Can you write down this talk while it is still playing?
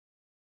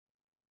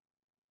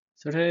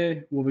So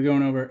today we'll be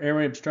going over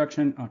airway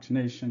obstruction,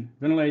 oxygenation,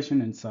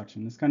 ventilation, and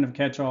suction. It's kind of a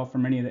catch-all for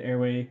many of the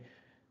airway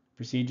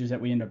procedures that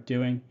we end up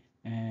doing,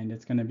 and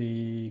it's going to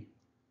be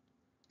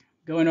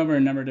going over a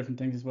number of different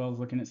things as well as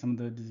looking at some of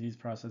the disease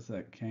process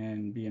that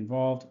can be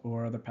involved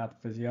or other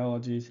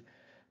pathophysiologies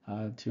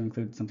to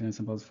include something as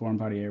simple as foreign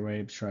body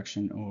airway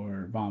obstruction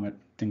or vomit,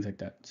 things like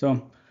that.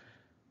 So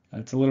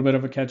it's a little bit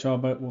of a catch-all,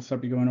 but we'll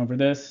start by going over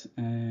this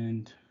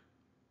and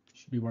it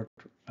should be worked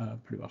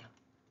pretty well.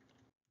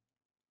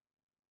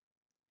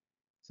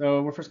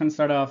 So we're first going to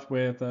start off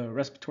with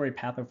respiratory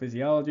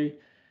pathophysiology.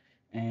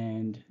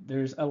 And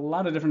there's a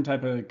lot of different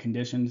type of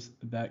conditions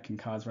that can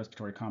cause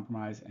respiratory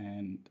compromise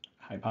and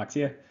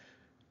hypoxia.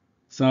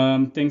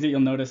 Some things that you'll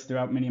notice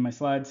throughout many of my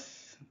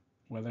slides,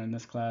 whether in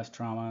this class,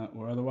 trauma,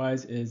 or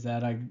otherwise, is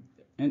that I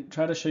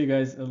try to show you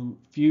guys a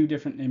few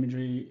different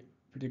imagery,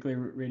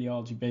 particularly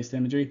radiology-based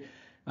imagery,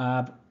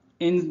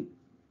 in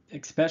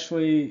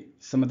especially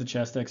some of the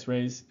chest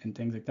x-rays and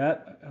things like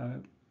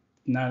that.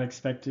 Not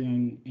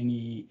expecting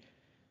any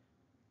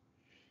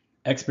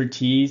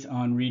expertise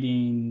on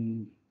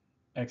reading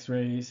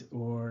x-rays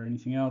or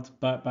anything else,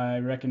 but by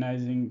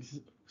recognizing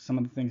some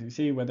of the things we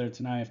see, whether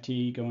it's an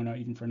IFT going out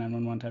even for a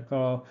 911 type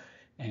call,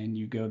 and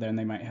you go there and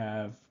they might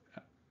have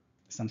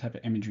some type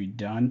of imagery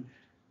done,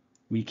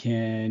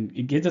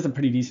 it gives us a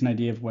pretty decent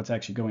idea of what's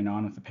actually going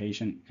on with the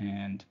patient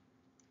and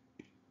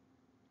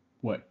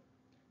what,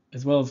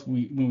 as well as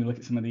when we look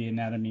at some of the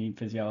anatomy,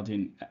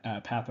 physiology,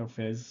 and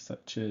pathophys,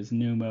 such as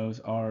pneumos,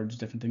 ARDs,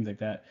 different things like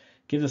that,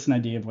 gives us an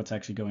idea of what's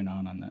actually going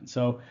on that.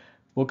 So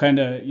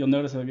you'll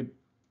notice a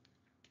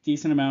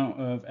decent amount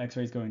of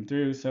x-rays going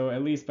through. So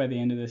at least by the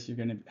end of this, you're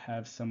going to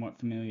have somewhat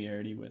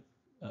familiarity with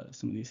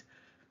some of these.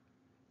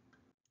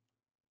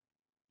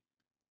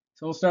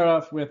 So we'll start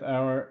off with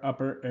our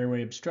upper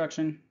airway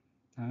obstruction.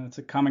 It's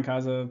a common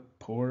cause of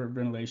poor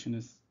ventilation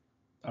is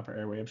upper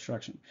airway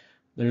obstruction.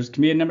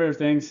 Can be a number of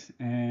things,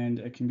 and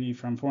it can be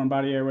from foreign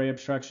body airway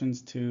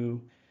obstructions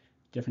to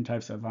different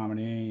types of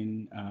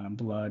vomiting,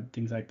 blood,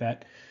 things like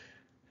that.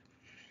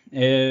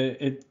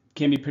 It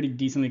can be pretty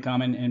decently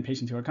common in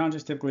patients who are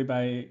conscious,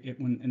 typically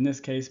in this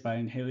case, by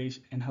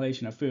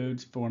inhalation of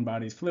foods, foreign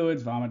bodies,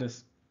 fluids,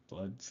 vomitus,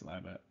 blood,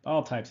 saliva,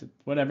 all types of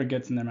whatever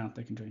gets in their mouth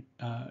they can drink.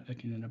 It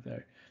can end up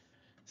there.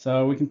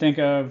 So we can think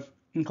of,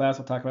 in class,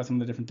 we'll talk about some of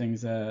the different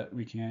things that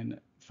we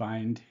can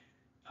find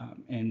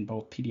in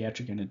both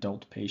pediatric and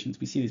adult patients.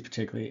 We see these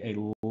particularly a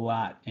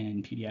lot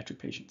in pediatric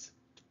patients.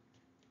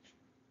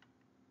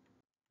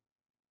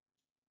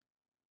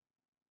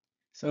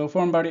 So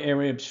foreign body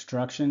airway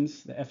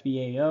obstructions, the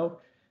FBAO,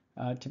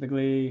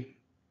 typically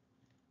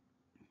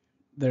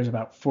there's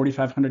about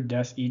 4,500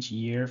 deaths each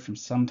year from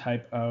some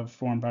type of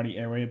foreign body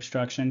airway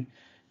obstruction.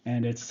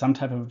 And it's some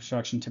type of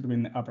obstruction, typically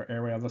in the upper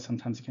airway, although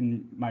sometimes it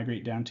can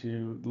migrate down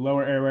to the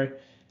lower airway.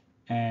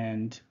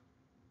 And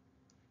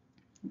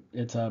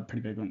it's a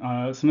pretty big one.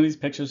 Some of these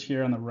pictures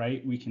here on the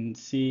right, we can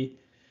see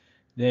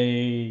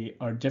they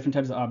are different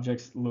types of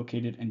objects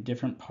located in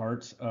different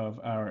parts of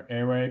our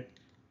airway.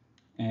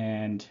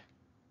 And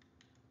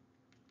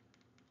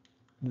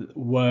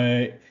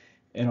what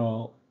it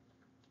all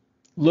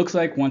looks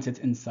like once it's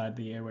inside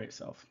the airway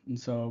itself. And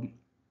so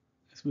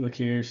as we look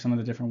here, some of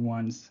the different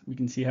ones, we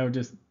can see how it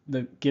just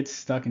gets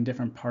stuck in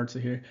different parts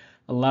of here.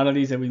 A lot of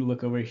these that we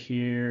look over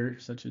here,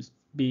 such as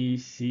B,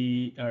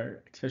 C,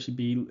 or especially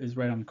B is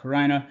right on the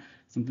carina.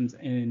 Something's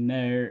in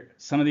there.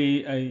 Some of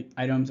the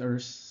items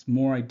are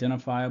more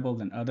identifiable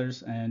than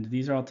others, and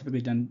these are all typically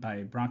done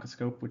by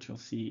bronchoscope, which you'll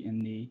see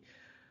in the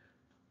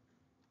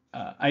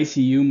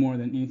ICU more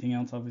than anything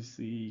else.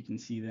 Obviously, you can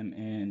see them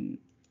in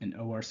an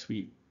OR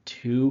suite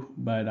too,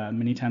 but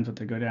many times what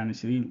they go down, you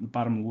see the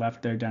bottom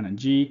left there down in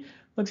G,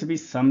 looks to be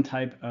some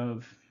type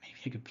of, maybe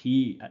like a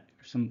P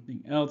or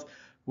something else,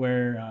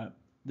 where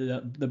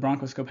the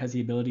bronchoscope has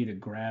the ability to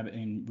grab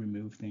and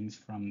remove things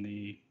from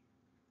the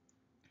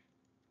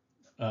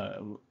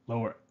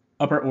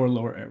upper or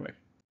lower airway.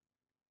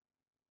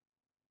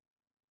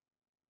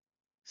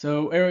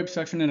 So airway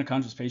obstruction in a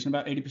conscious patient,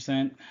 about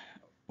 80%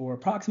 or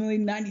approximately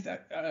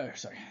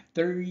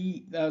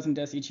 30,000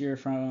 deaths each year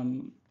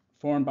from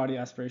foreign body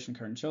aspiration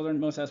occur in children.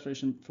 Most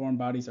aspiration foreign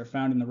bodies are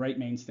found in the right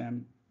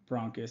mainstem,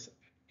 bronchus,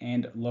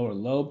 and lower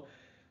lobe.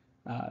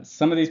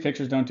 Some of these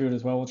pictures don't do it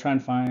as well. We'll try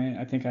and find,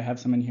 I think I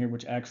have some in here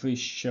which actually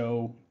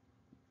show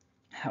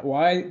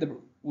why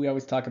we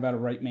always talk about a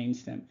right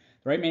mainstem.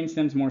 The right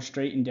mainstem is more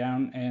straight and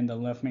down, and the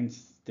left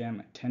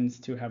mainstem tends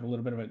to have a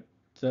little bit of a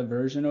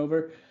diversion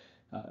over.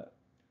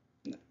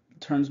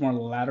 Turns more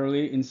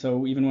laterally, and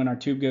so even when our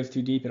tube goes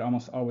too deep, it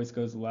almost always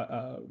goes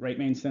right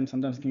mainstem.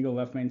 Sometimes it can go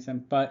left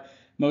mainstem, but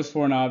most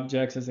foreign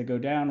objects as they go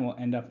down will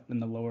end up in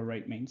the lower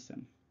right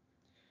mainstem.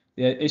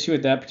 The issue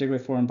with that particular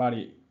foreign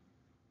body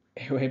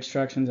airway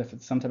obstructions, if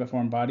it's some type of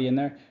foreign body in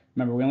there,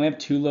 remember we only have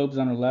 2 lobes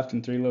on our left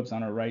and 3 lobes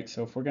on our right.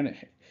 So if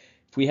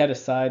we had a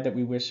side that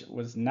we wish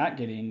was not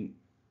getting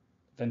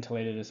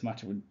ventilated as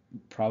much, it would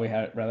probably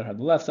rather have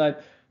the left side,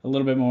 a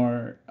little bit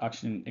more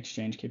oxygen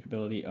exchange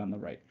capability on the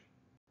right.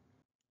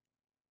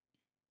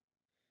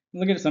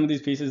 Look at some of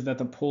these pieces that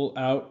they'll pull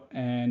out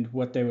and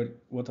what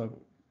they'll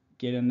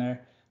get in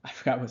there. I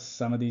forgot what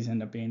some of these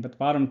end up being, but the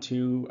bottom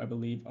two, I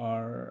believe,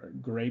 are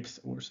grapes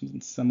or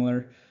something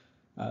similar,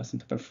 some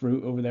type of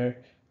fruit over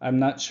there. I'm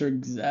not sure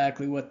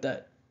exactly what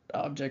that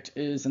object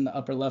is in the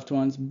upper left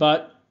ones,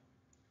 but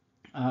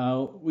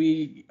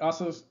we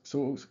also,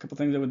 so a couple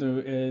things that we'll do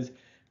is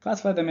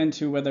classify them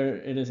into whether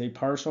it is a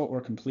partial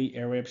or complete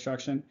airway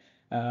obstruction.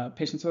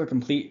 Patients with a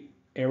complete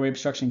airway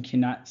obstruction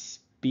cannot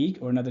speak,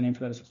 or another name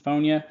for that is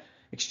aphonia,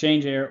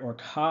 exchange air, or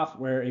cough,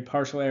 where a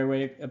partial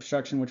airway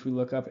obstruction, which we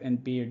look up in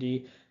B or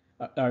D,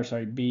 or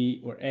sorry,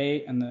 B or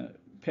A in the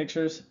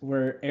pictures,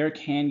 where air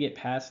can get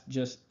past,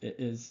 just it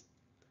is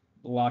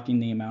blocking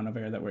the amount of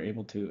air that we're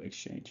able to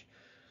exchange.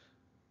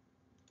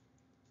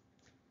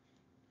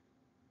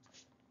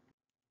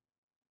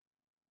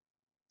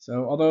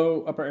 So,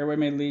 although upper airway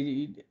may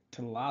lead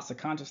to loss of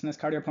consciousness,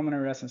 cardiopulmonary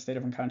arrest, and state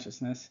of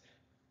unconsciousness,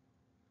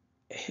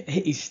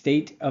 a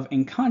state of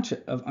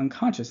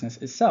unconsciousness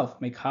itself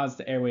may cause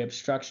the airway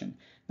obstruction.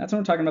 That's when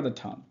we're talking about the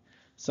tongue.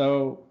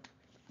 So,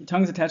 the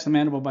tongue is attached to the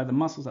mandible by the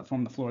muscles that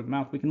form the floor of the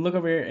mouth. We can look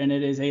over here, and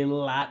it is a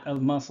lot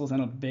of muscles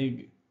and a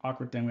big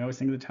awkward thing. We always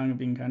think of the tongue as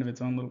being kind of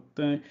its own little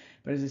thing,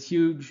 but it's this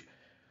huge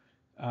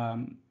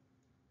um,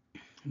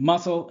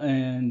 muscle,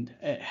 and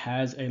it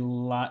has a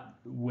lot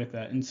with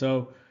that. And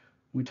so,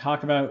 we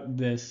talk about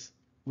this,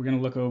 we're going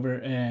to look over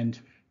and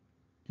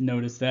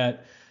notice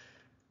that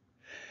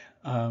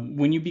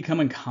when you become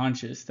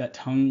unconscious, that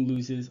tongue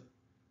loses,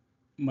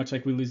 much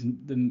like we lose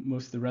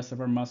most of the rest of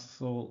our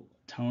muscle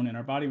tone in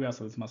our body, we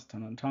also lose muscle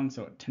tone on the tongue,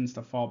 so it tends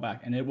to fall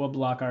back, and it will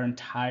block our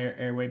entire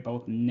airway,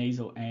 both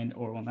nasal and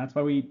oral. And that's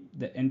why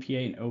the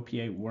NPA and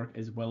OPA work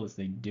as well as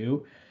they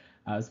do,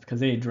 is because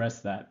they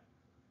address that.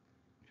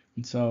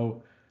 And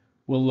so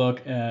we'll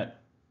look at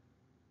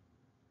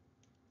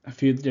a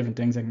few different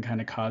things that can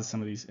kind of cause some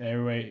of these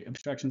airway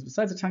obstructions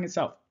besides the tongue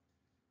itself.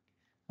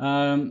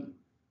 Um,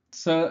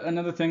 so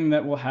another thing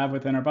that we'll have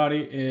within our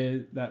body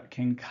is that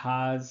can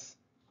cause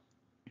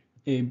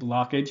a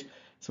blockage.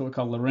 So we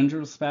call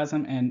laryngeal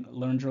spasm and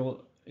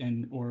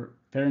or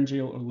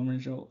pharyngeal or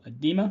laryngeal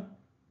edema.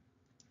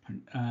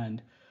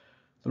 And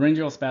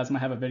laryngeal spasm, I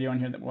have a video on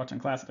here that we're watching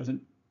in class. It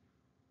doesn't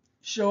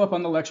show up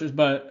on the lectures,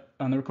 but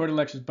on the recorded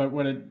lectures. But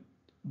what it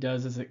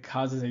does is it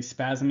causes a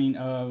spasming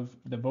of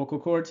the vocal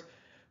cords,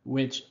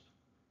 which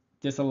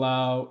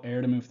disallow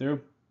air to move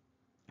through.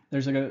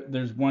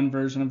 There's one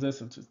version of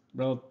this which is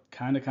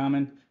kind of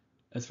common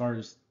as far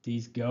as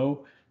these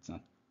go. It's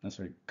not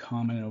necessarily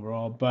common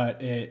overall,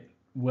 but it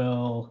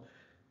will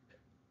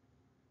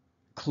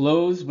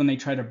close when they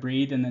try to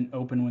breathe and then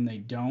open when they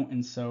don't,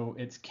 and so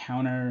it's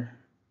counter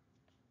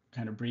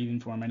kind of breathing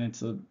for them, and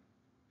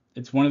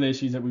it's one of the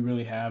issues that we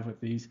really have with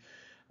these,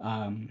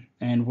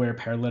 and where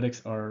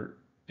paralytics are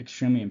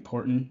extremely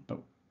important, but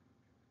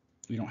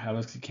we don't have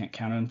those because you can't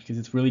count them, because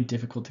it's really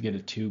difficult to get a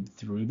tube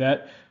through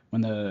that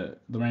when the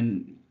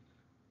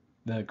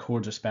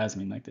cords are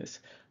spasming like this.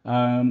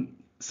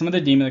 Some of the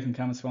edema that can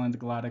come is swelling the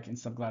glottic and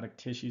subglottic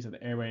tissues of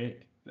the airway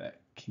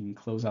that can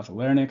close off the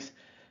larynx.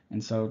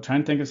 And so try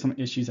and think of some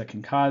issues that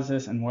can cause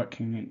this and what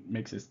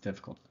makes this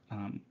difficult.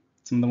 Some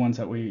of the ones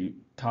that we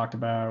talked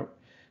about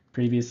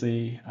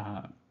previously,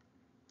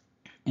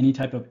 any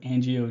type of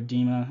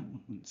angioedema,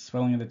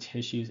 swelling of the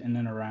tissues in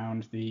and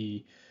around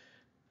the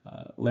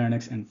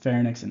larynx and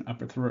pharynx and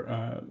upper throat,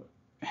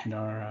 and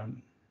our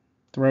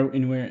throat,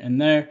 anywhere in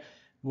there.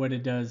 What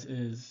it does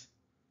is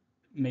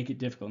make it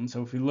difficult. And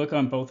so if we look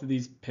on both of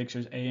these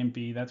pictures, A and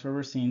B, that's where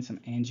we're seeing some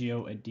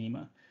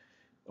angioedema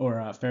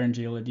or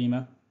pharyngeal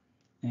edema.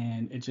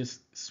 And it's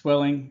just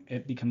swelling.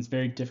 It becomes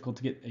very difficult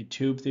to get a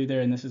tube through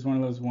there. And this is one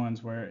of those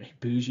ones where a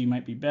bougie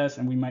might be best,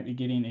 and we might be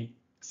getting a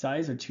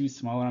size or two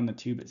smaller on the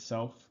tube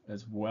itself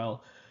as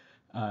well.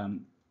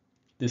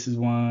 This is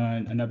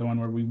another one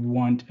where we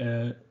want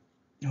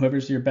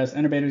whoever's your best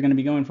intubator is going to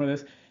be going for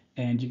this,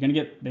 and you're going to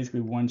get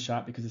basically one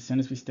shot, because as soon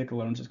as we stick a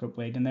laryngoscope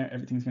blade in there,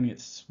 everything's going to get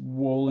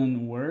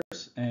swollen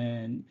worse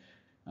and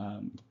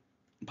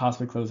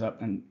possibly close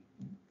up. And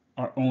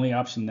our only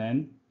option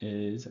then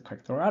is a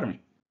cricothyrotomy.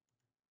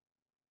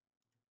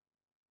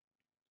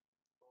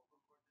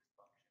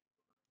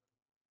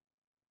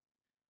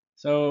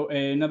 So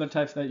another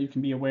type that you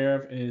can be aware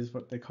of is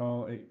what they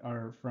call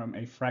are from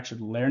a fractured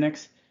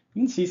larynx.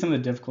 You can see some of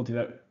the difficulty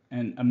that,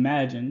 and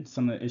imagine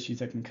some of the issues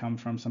that can come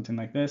from something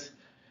like this.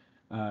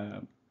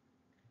 When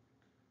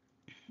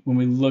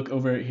we look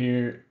over it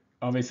here,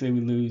 obviously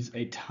we lose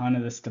a ton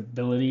of the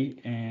stability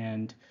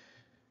and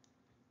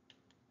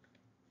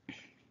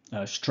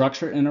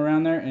structure in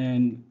around there,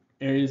 and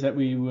areas that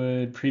we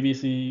would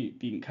previously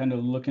be kind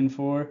of looking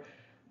for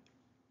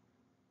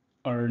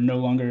are no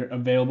longer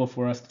available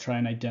for us to try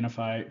and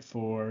identify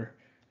for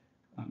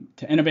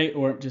to intubate,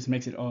 or it just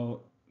makes it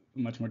all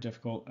much more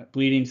difficult.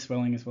 Bleeding,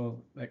 swelling as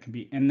well, that can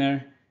be in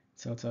there.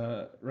 So it's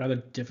a rather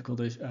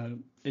difficult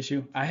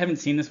issue. I haven't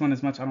seen this one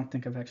as much. I don't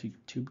think I've actually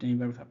tubed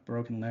anybody with a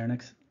broken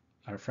larynx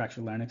or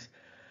fractured larynx.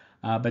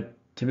 But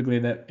typically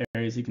the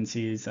areas you can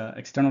see is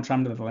external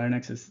trauma to the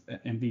larynx is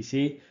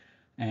MVC,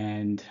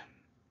 and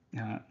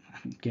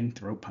getting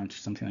throat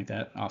punch, something like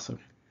that. Also,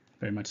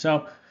 very much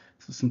so.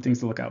 So some things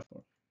to look out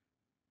for.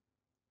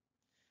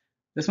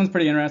 This one's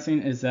pretty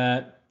interesting. Is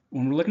that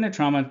when we're looking at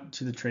trauma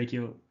to the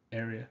tracheal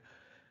area,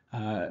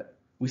 uh,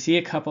 we see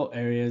a couple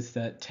areas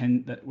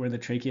that where the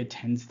trachea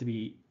tends to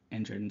be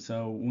injured. And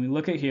so when we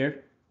look at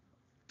here,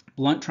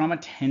 blunt trauma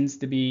tends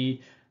to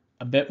be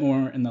a bit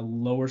more in the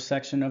lower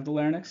section of the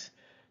larynx.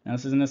 Now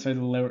this isn't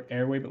necessarily the lower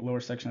airway, but lower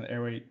section of the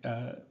airway,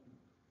 the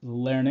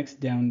larynx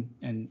down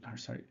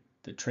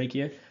the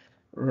trachea,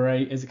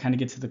 right as it kind of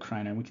gets to the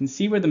criner. We can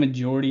see where the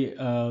majority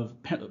of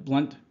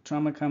blunt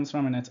trauma comes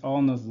from, and it's all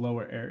in those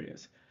lower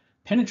areas.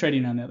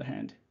 Penetrating, on the other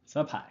hand, is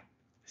up high.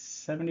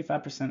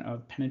 75%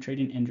 of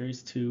penetrating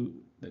injuries to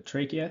the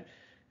trachea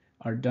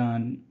are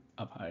done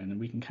up high. And then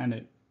we can kind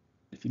of,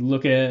 if you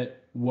look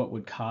at what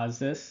would cause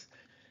this,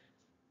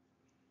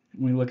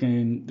 we look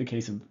in the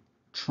case of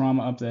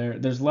trauma up there,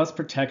 there's less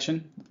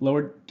protection,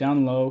 lower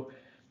down low.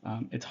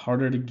 It's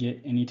harder to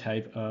get any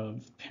type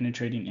of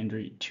penetrating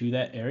injury to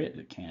that area.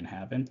 It can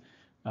happen,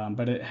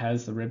 but it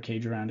has the rib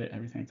cage around it,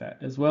 everything like that.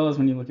 As well as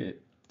when you look at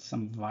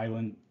some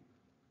violent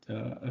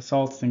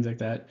assaults, things like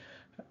that,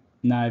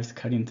 knives,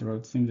 cutting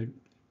throats, things like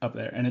up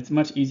there. And it's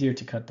much easier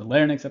to cut the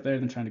larynx up there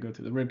than trying to go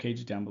through the rib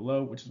cage down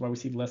below, which is why we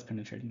see less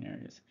penetrating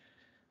areas,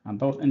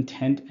 both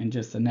intent and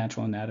just the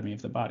natural anatomy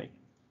of the body.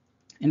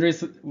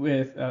 Injuries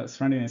with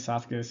surrounding the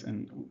esophagus,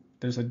 and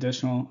there's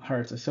additional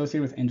hearts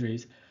associated with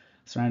injuries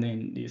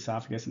surrounding the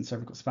esophagus and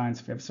cervical spine.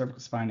 So if we have a cervical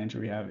spine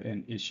injury, we have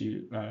an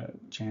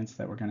chance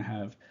that we're going to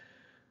have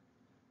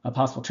a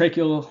possible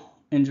tracheal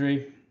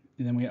injury.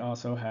 And then we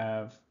also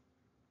have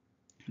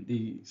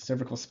the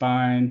cervical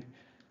spine,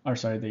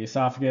 the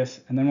esophagus,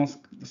 and then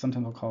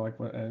sometimes we'll call a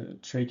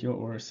tracheal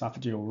or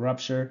esophageal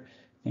rupture,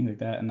 things like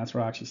that. And that's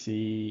where I actually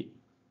see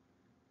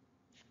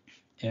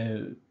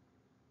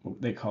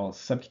what they call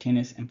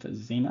subcutaneous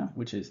emphysema,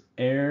 which is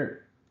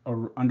air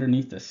or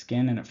underneath the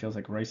skin, and it feels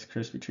like Rice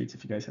Krispie treats.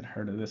 If you guys had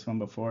heard of this one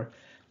before,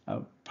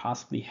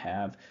 possibly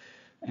have.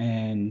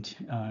 And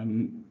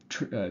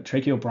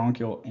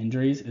tracheobronchial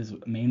injuries is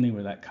mainly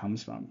where that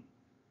comes from.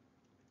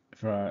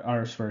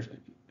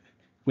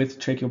 With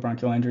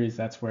tracheobronchial injuries,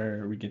 that's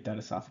where we get that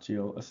not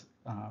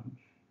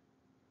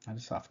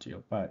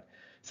esophageal, but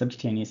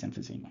subcutaneous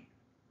emphysema.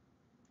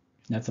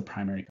 That's the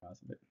primary cause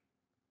of it.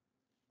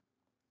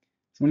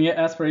 So when you get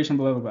aspiration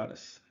below the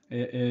glottis,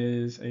 it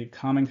is a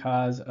common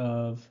cause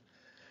of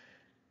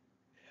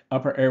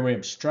upper airway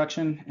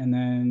obstruction and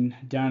then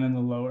down in the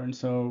lower. And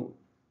so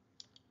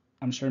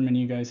I'm sure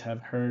many of you guys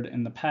have heard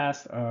in the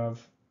past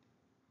of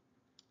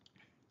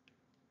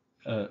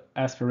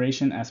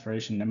aspiration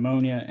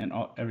pneumonia, and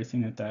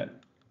everything that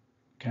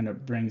kind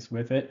of brings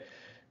with it.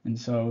 And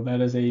so that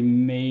is a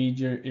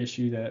major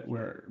issue that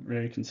we're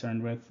very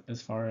concerned with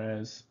as far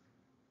as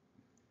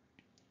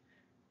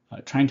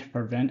trying to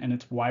prevent, and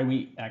it's why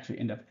we actually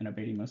end up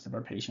intubating most of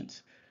our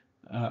patients.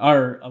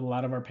 A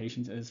lot of our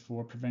patients is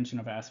for prevention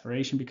of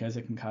aspiration because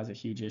it can cause a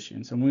huge issue.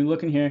 And so when we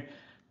look in here,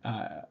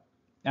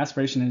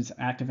 aspiration is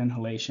active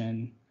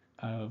inhalation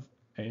of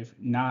a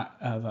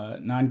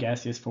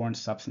non-gaseous foreign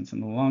substance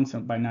in the lungs.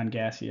 So by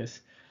non-gaseous,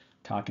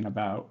 talking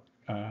about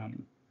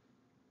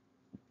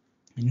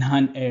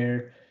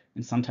non-air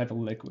and some type of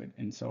liquid.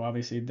 And so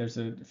obviously there's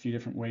a few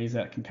different ways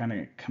that can kind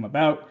of come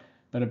about,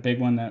 but a big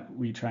one that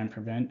we try and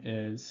prevent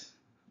is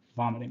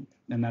vomiting.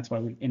 And that's why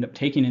we end up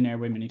taking in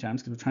airway many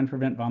times, because we're trying to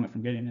prevent vomit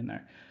from getting in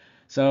there.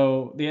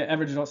 So the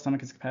average adult stomach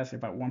has capacity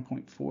of about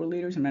 1.4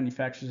 liters and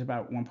manufactures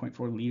about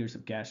 1.4 liters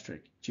of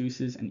gastric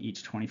juices in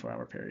each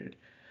 24-hour period.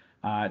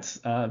 It's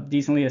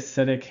decently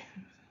acidic.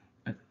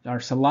 Our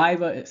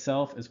saliva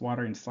itself is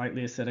watery and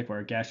slightly acidic, where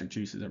our gastric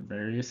juices are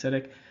very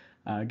acidic.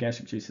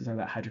 Gastric juices are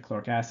that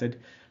hydrochloric acid,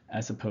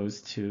 as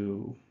opposed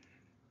to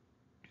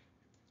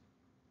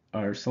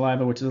our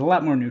saliva, which is a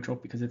lot more neutral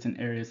because it's in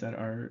areas that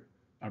our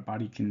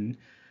body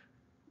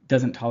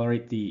doesn't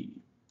tolerate the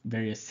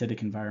very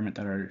acidic environment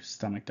that our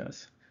stomach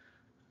does.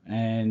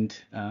 And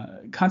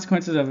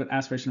consequences of an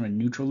aspiration of a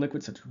neutral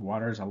liquid such as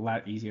water is a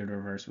lot easier to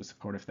reverse with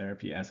supportive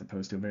therapy, as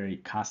opposed to a very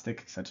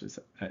caustic such as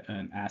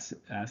an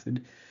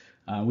acid.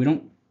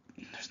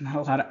 There's not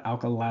a lot of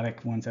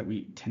alkalitic ones that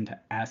we tend to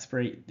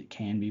aspirate. It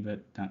can be,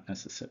 but not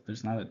necessarily.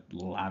 There's not a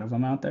lot of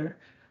them out there.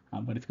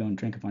 But if you go and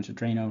drink a bunch of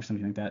Drano or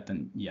something like that,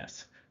 then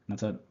yes. And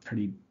that's a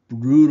pretty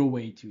brutal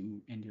way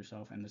to end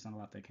yourself, and there's not a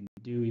lot they can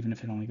do. Even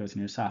if it only goes in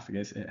your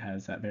esophagus, it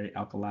has that very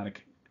alkalitic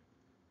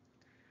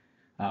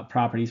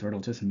properties where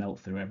it'll just melt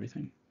through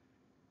everything.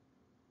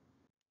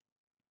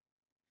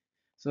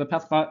 So the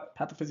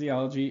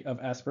pathophysiology of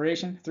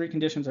aspiration. 3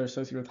 conditions are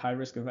associated with high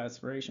risk of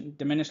aspiration: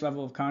 diminished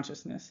level of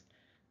consciousness,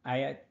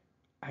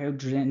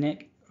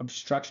 iatrogenic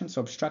obstruction,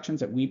 so obstructions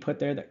that we put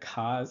there that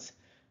cause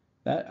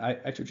that.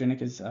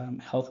 Iatrogenic is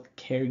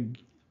healthcare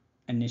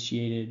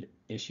initiated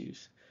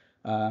issues.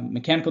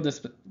 Mechanical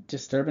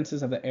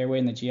disturbances of the airway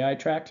and the GI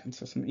tract, and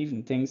so some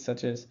even things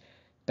such as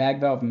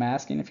bag valve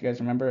masking. If you guys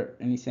remember,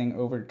 anything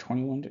over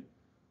 21 to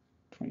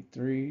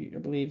 23, I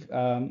believe,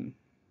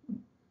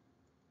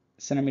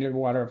 centimeter of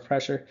water of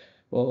pressure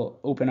will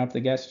open up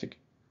the gastric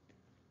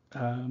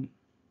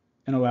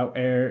and allow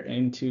air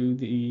into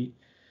the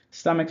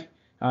stomach.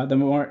 The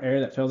more air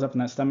that fills up in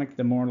that stomach,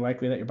 the more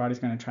likely that your body's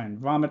going to try and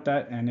vomit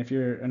that. And if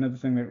you're another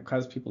thing that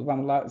causes people to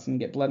vomit a lot is when you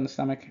get blood in the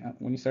stomach.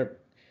 When you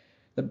start,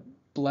 the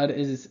blood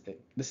is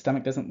the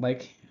stomach doesn't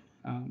like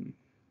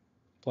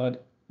blood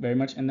very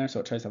much in there, so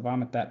it tries to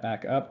vomit that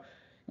back up.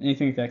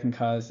 Anything that can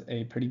cause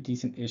a pretty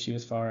decent issue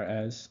as far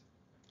as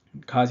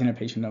causing a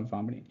patient of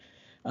vomiting.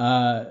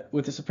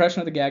 With the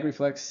suppression of the gag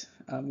reflex,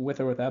 with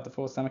or without the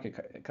full stomach,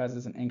 it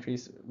causes an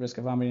increased risk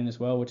of vomiting as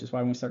well, which is why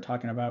when we start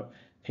talking about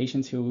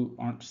patients who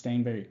aren't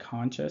staying very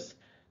conscious,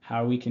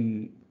 how we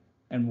can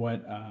and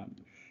what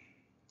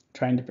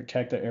trying to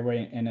protect their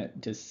airway and a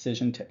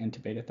decision to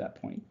intubate at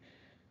that point.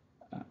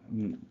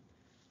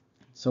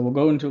 So we'll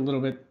go into a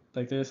little bit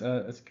like this,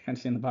 as you can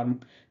see in the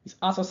bottom. This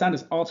also sound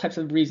is all types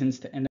of reasons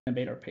to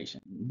intubate our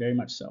patient, very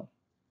much so.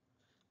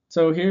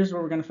 So here's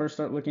where we're going to first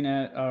start looking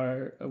at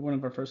our one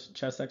of our first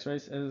chest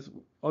x-rays.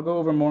 I'll go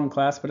over more in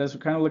class, but as we're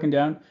kind of looking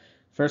down,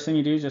 first thing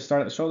you do is just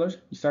start at the shoulders.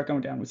 You start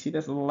going down. We see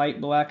this light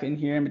black in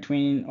here in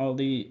between all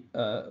the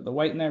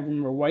white in there.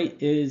 Remember,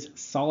 white is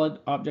solid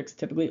objects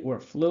typically, or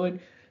fluid,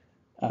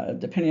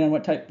 depending on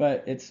what type,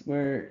 but it's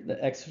where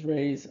the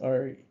x-rays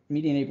are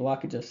median a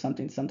blockage of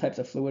something. Some types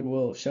of fluid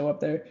will show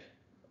up there.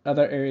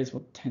 Other areas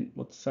will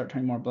start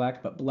turning more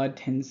black, but blood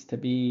tends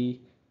to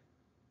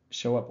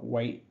show up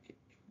white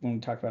when we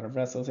talk about our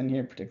vessels in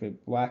here, particularly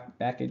black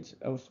baggage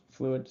of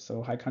fluid,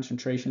 so high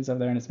concentrations of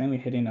there, and it's mainly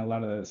hitting a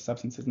lot of the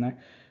substances in there,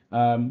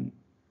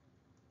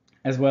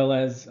 as well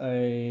as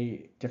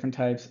different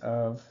types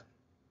of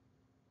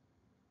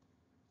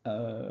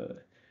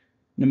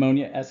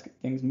pneumonia-esque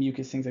things,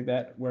 mucus, things like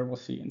that, where we'll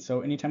see. And so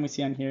anytime we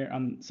see on here,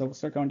 so we'll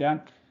start going down,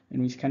 and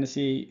we kind of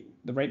see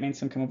the right main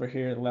stem come over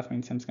here, the left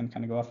main stem's going to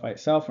kind of go off by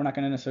itself. We're not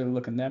going to necessarily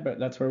look in there, but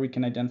that's where we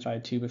can identify a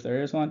tube if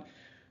there is one.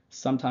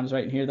 Sometimes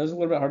right here, those are a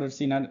little bit harder to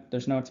see.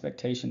 There's no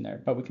expectation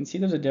there, but we can see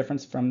there's a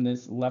difference from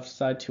this left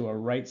side to a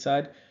right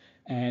side,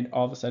 and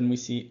all of a sudden we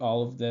see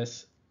all of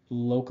this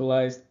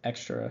localized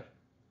extra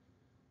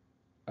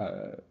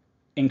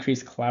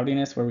increased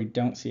cloudiness where we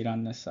don't see it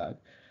on this side.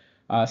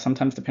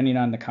 Sometimes, depending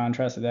on the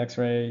contrast of the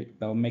x-ray,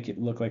 they'll make it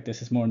look like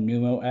this is more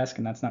pneumo-esque,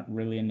 and that's not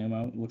really a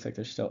pneumo. It looks like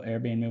there's still air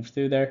being moved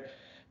through there.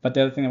 But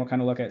the other thing that we'll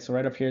kind of look at, so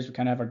right up here is we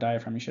kind of have our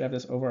diaphragm. You should have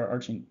this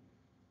overarching,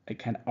 like,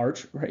 kind of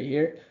arch right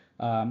here.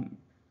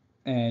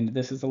 And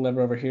this is the liver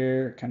over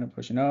here, kind of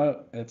pushing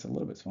up. It's a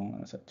little bit swollen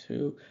on this side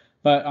too.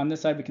 But on this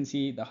side, we can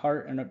see the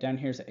heart, and up down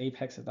here is the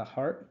apex of the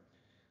heart.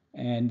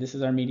 And this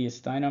is our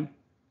mediastinum.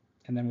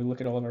 And then we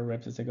look at all of our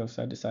ribs as they go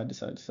side to side to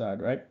side to side,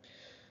 right?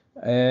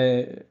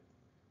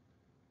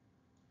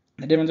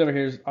 The difference over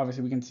here is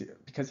obviously we can see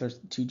because there's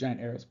two giant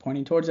arrows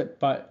pointing towards it,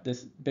 but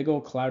this big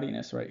old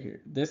cloudiness right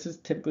here, this is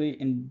typically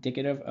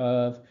indicative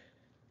of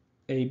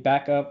a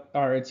backup,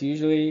 or it's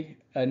usually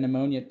a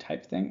pneumonia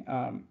type thing.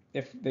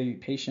 If the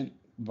patient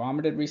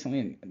vomited recently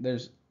and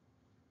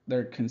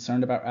they're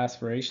concerned about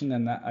aspiration,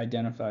 then that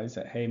identifies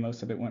that, hey,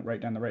 most of it went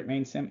right down the right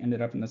main stem,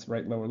 ended up in this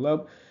right lower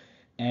lobe,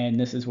 and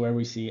this is where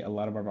we see a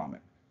lot of our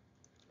vomit.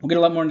 We'll get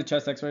a lot more into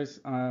chest x-rays.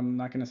 I'm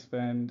not going to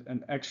spend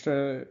an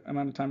extra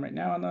amount of time right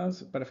now on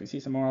those, but if we see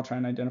some more, I'll try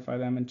and identify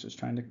them, and just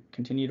trying to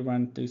continue to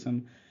run through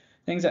some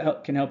things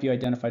that can help you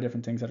identify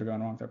different things that are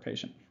going wrong with our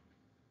patient.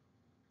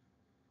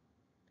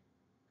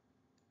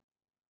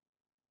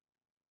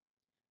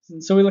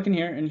 So we look in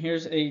here, and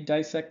here's a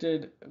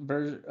dissected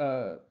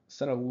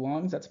set of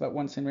lungs. That's about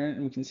 1 centimeter,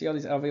 and we can see all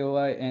these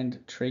alveoli and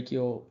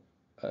tracheal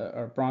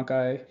or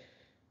bronchi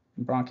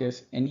and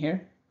bronchus in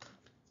here.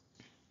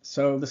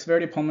 So the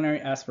severity of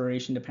pulmonary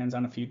aspiration depends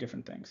on a few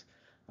different things.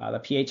 The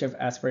pH of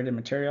aspirated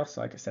material,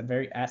 so like I said,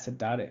 very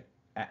acidotic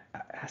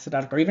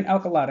or even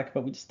alkalotic,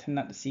 but we just tend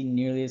not to see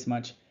nearly as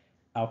much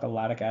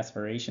alkalotic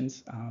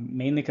aspirations,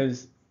 mainly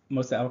because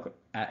most of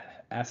the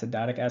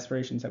acidotic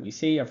aspirations that we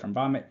see are from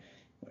vomit,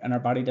 and our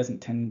body doesn't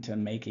tend to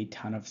make a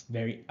ton of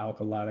very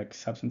alkalotic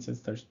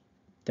substances.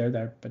 They're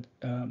there, but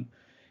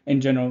in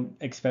general,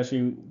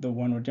 especially the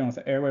one we're dealing with,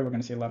 the airway, we're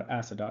going to see a lot of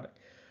acidotic.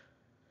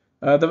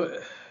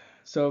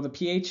 So the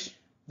pH,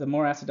 the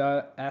more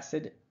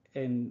acid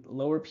and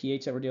lower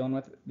pH that we're dealing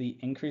with, the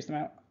increased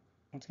amount.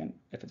 Once again,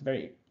 if it's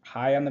very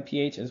high on the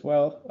pH as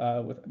well,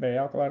 with very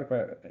alkalotic,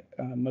 but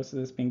most of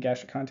this being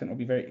gastric content, will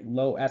be very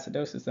low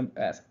acidosis,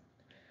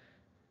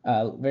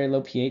 very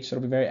low pH, so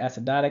it'll be very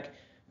acidotic.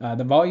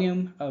 The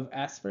volume of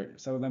aspirate,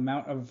 so the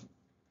amount of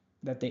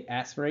that they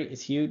aspirate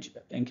is huge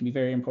and can be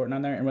very important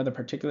on there, and whether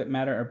particulate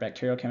matter or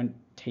bacterial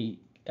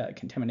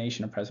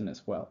contamination are present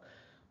as well.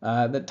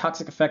 The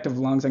toxic effect of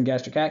lungs on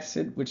gastric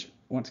acid, which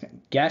once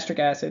again, gastric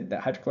acid,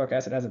 that hydrochloric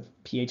acid has a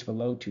pH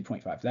below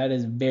 2.5. That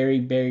is very,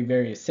 very,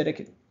 very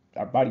acidic.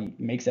 Our body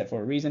makes that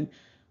for a reason,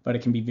 but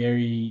it can be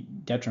very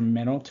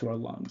detrimental to our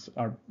lungs.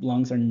 Our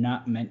lungs are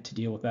not meant to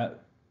deal with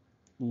that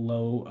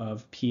low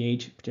of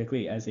pH,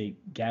 particularly as a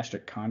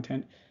gastric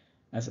content,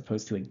 as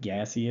opposed to a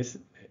gaseous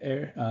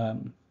air.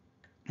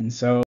 And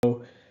so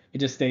it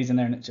just stays in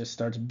there, and it just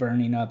starts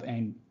burning up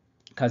and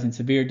causing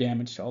severe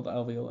damage to all the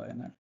alveoli in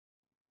there.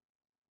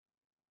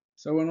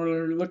 So when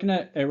we're looking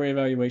at airway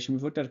evaluation,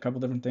 we've looked at a couple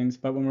different things,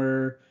 but when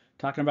we're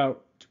talking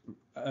about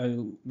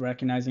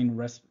recognizing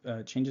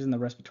changes in the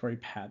respiratory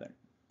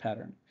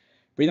pattern.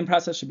 Breathing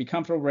process should be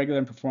comfortable, regular,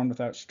 and performed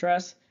without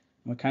stress.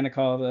 We kind of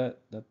call that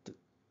the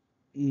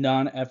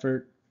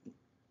non-effort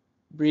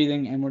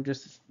breathing, and we're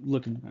just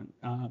looking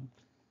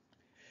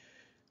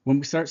when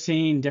we start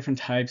seeing different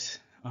types.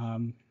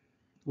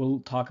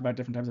 We'll talk about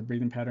different types of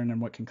breathing pattern and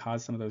what can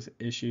cause some of those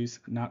issues.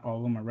 Not all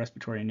of them are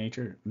respiratory in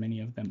nature. Many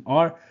of them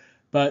are,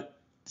 but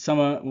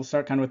we'll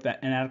start kind of with that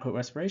inadequate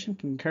respiration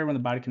can occur when the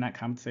body cannot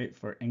compensate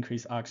for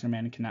increased oxygen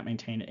demand and cannot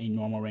maintain a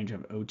normal range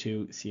of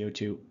O2,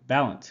 CO2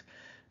 balance.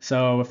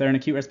 So if they're in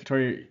acute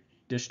respiratory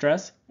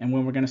distress, and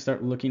when we're going to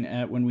start looking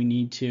at when we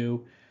need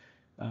to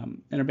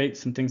intubate,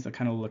 some things to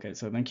kind of look at.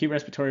 So in acute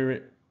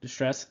respiratory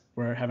distress,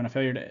 we're having a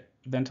failure to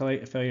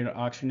ventilate, a failure to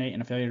oxygenate,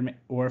 and a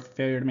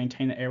failure to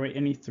maintain the airway.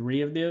 Any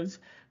three of those,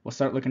 we'll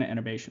start looking at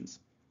intubations,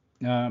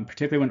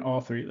 particularly when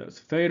all three of those.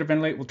 Failure to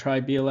ventilate, we'll try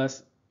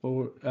BLS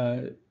or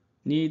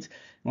needs.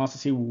 We'll also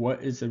see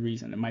what is the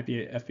reason. It might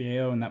be a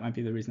FBAO, and that might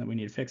be the reason that we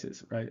need to fix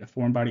this, right? A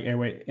foreign body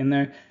airway in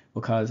there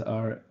will cause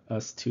an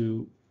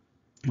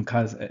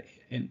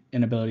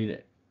inability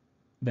to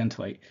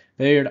ventilate.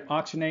 Failure to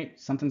oxygenate,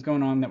 something's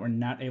going on that we're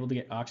not able to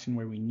get oxygen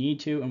where we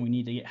need to, and we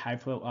need to get high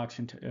flow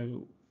oxygen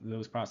to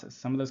those processes.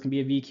 Some of those can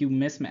be a VQ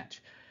mismatch,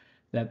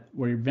 that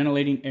we're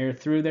ventilating air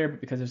through there, but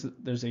because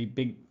there's a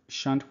big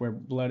shunt where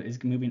blood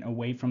is moving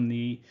away from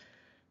the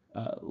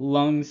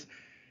lungs,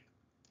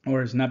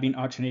 or is not being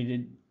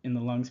oxygenated in the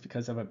lungs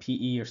because of a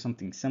PE or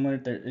something similar.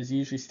 There is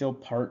usually still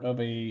part of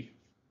the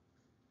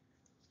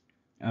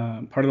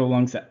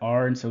lungs that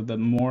are, and so the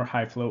more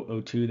high flow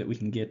O2 that we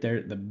can get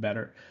there, the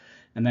better.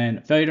 And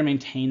then failure to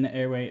maintain the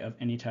airway of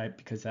any type,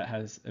 because that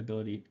has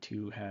ability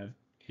to have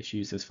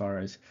issues as far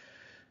as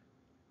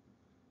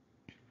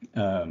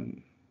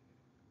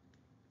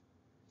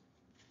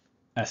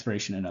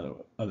aspiration and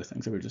other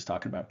things that we were just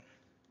talking about.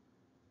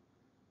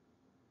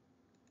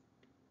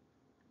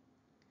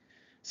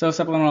 So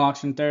supplemental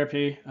oxygen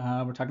therapy,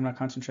 we're talking about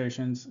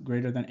concentrations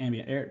greater than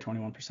ambient air at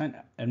 21%.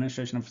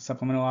 Administration of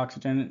supplemental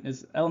oxygen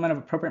is an element of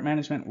appropriate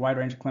management, wide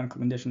range of clinical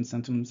conditions,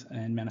 symptoms,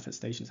 and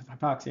manifestations of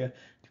hypoxia,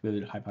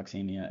 including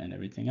hypoxemia and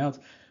everything else.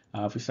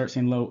 If we start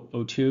seeing low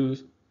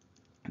O2s,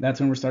 that's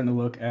when we're starting to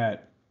look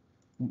at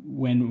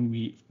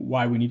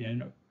why we need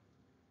to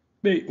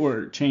intubate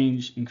or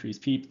change, increase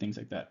PEEP, things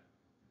like that.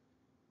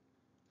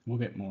 We'll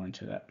get more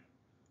into that.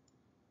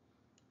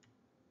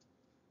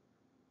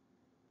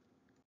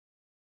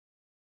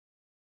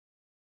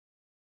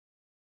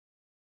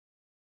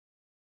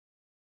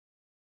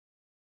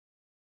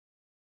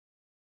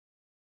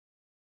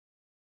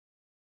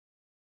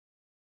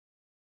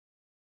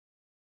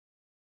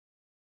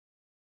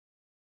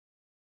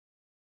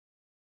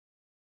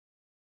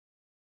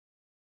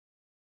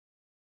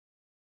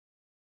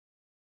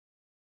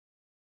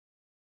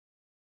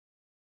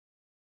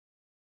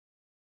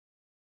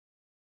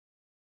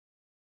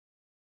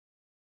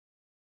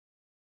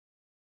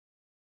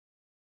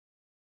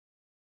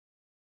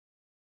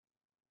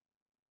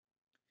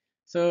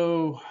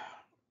 So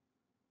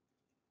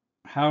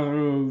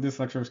how this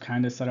lecture was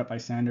kind of set up by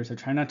Sanders, I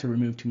try not to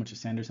remove too much of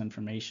Sanders'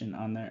 information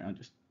on there. I'll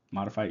just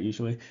modify it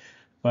usually.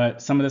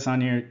 But some of this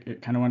on here,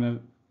 it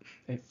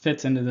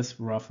fits into this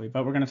roughly.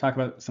 But we're going to talk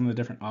about some of the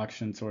different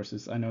oxygen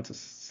sources. I know it's a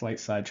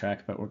slight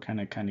sidetrack, but we're kind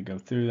of go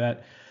through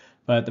that.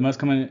 But the most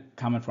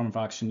common form of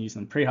oxygen used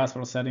in the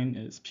pre-hospital setting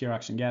is pure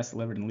oxygen gas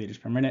delivered in liters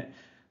per minute.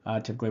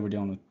 Typically, we're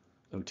dealing with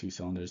O2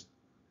 cylinders,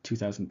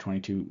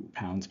 2,022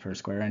 pounds per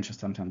square inch.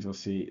 Sometimes you'll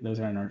see those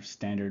are in our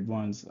standard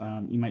ones.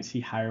 You might see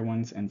higher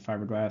ones in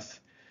fiberglass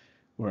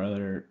or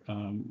other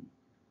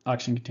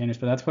oxygen containers,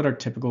 but that's what our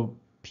typical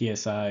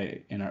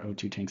PSI in our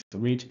O2 tanks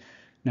will reach.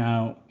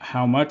 Now,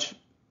 how much?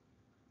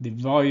 The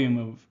volume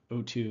of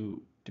O2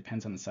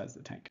 depends on the size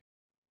of the tank.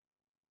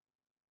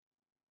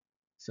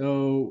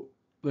 So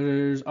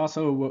there's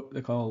also what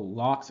they call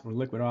LOX, or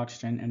liquid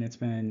oxygen, and it's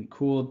been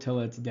cooled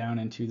till it's down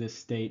into this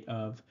state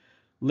of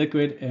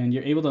liquid, and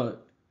you're able to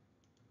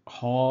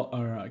haul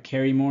or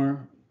carry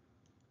more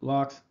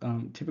LOX.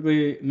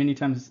 Typically, many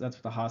times that's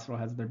what the hospital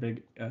has, their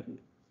big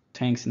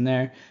tanks in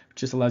there, which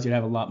just allows you to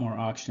have a lot more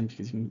oxygen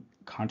because you can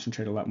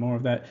concentrate a lot more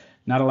of that.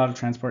 Not a lot of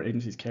transport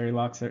agencies carry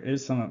LOX. There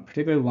is some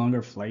particularly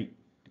longer flight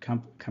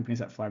companies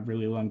that fly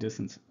really long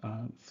distance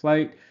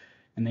flight,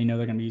 and they know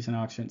they're going to be using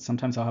oxygen.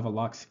 Sometimes they'll have a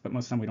LOX, but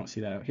most of the time we don't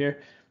see that out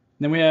here.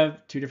 Then we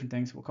have two different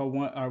things. We'll call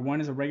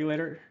one is a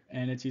regulator,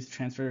 and it's used to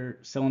transfer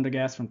cylinder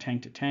gas from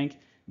tank to tank.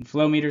 And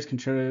flow meters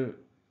control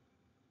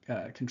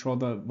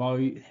the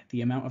volume,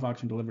 the amount of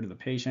oxygen delivered to the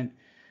patient.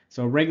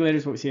 So regulator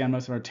is what we see on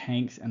most of our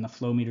tanks, and the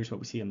flow meter is what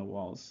we see on the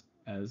walls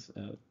as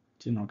a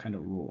general kind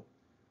of rule,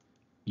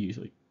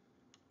 usually.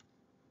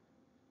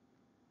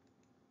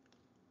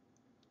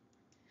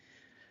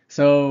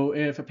 So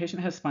if a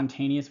patient has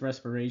spontaneous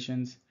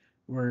respirations,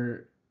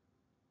 where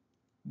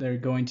they're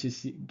going to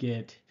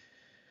get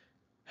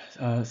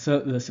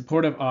the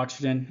supportive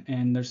oxygen,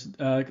 and there's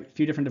a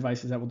few different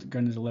devices that will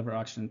going to deliver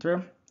oxygen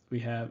through.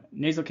 We have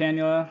nasal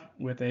cannula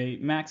with a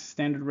max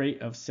standard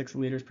rate of 6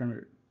 liters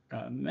per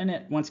a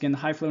minute. Once again, the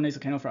high flow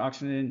nasal cannula for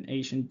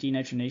oxygenation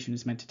denitrogenation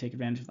is meant to take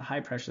advantage of the high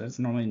pressure that's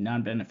normally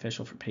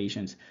non-beneficial for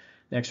patients.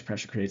 The extra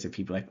pressure creates a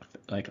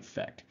PEEP-like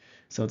effect.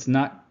 So it's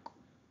not,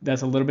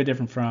 that's a little bit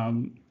different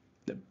from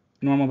the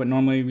normal, but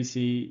normally we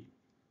see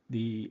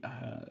the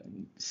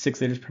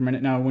 6 liters per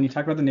minute. Now, when you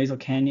talk about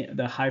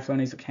the high flow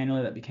nasal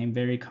cannula that became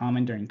very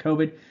common during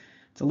COVID,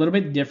 it's a little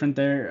bit different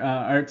there,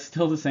 or it's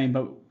still the same,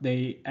 but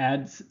they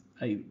add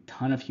a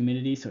ton of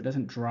humidity so it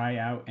doesn't dry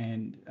out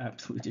and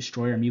absolutely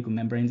destroy our mucous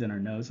membranes in our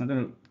nose. Not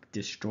going to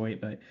destroy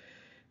it, but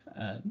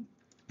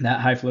that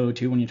high flow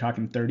too, when you're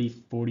talking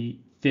 30, 40,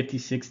 50,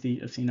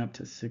 60, I've seen up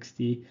to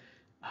 60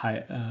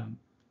 high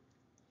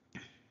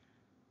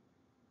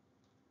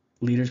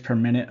liters per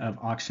minute of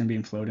oxygen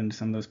being flowed into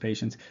some of those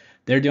patients.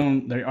 They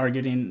are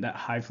getting that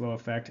high flow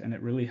effect, and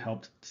it really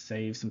helped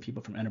save some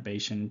people from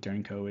intubation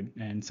during COVID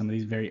and some of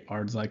these very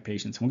ARDS-like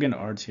patients. And we'll get into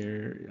ARDS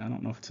here. I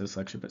don't know if it's this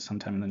lecture, but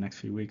sometime in the next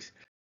few weeks.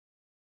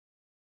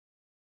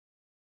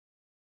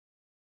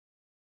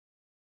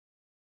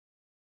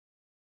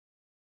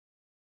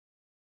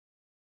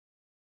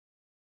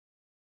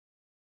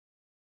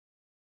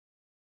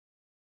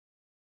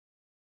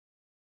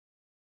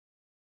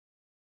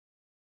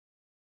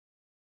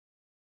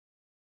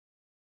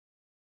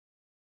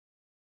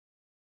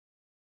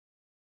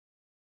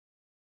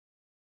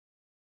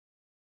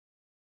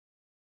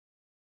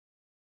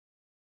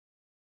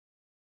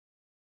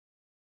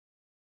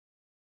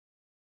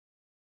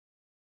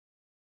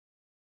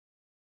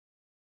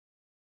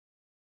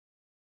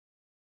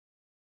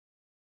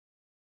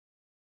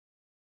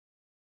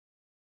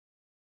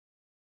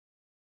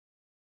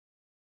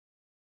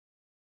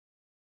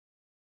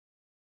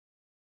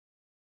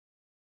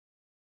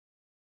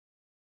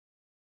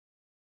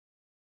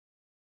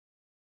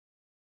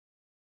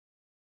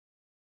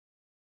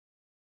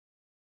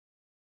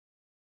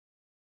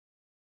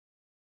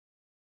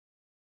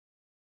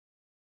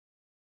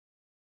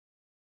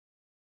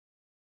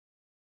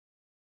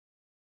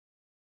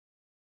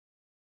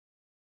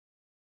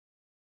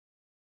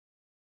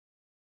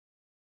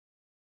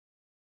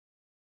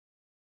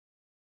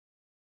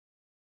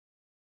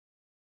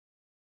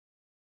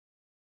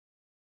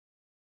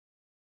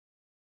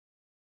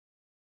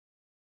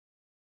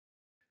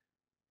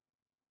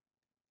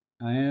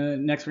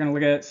 Next, we're going to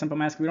look at simple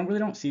masks. We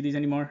don't see these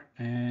anymore,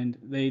 and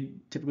they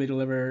typically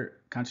deliver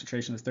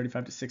concentrations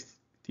 35 to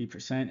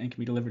 60% and can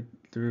be delivered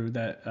through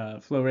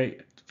that flow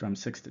rate from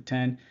 6 to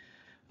 10.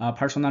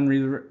 Partial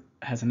non-rebreather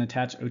has an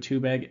attached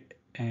O2 bag,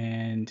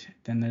 and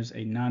then there's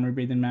a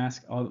non-rebreathing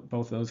mask. Both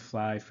of those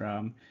fly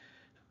from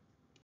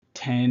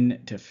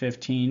 10 to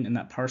 15, and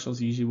that partial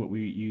is usually what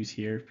we use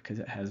here because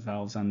it has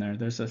valves on there.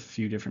 There's a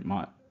few different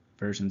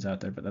versions out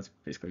there, but that's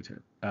basically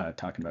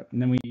talking about.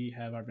 And then we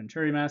have our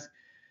Venturi mask.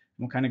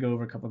 We'll kind of go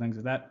over a couple things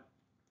with that.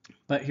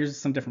 But here's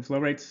some different flow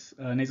rates.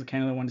 Nasal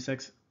cannula 1 to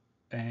 6,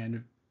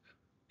 and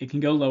it can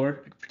go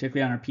lower,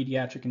 particularly on our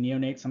pediatric and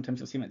neonate. Sometimes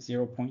you'll see them at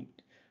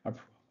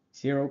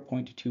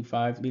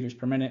 0.25 liters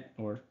per minute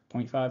or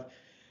 0.5.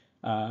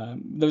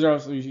 Those are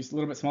also usually a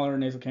little bit smaller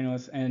nasal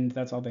cannulas, and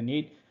that's all they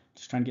need.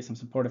 Just trying to get some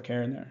supportive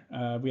care in there.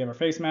 We have our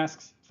face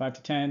masks, 5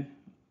 to 10.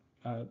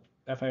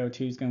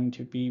 FiO2 is going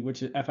to be,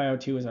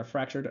 FiO2 is our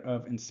fractured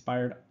of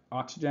inspired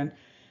oxygen.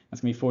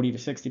 That's going to be 40 to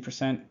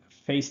 60%.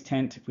 Face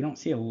tent, we don't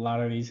see a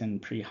lot of these in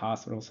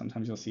pre-hospital.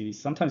 Sometimes you'll see these.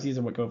 Sometimes these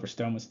are what go for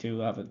stomas too.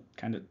 They'll have a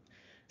kind of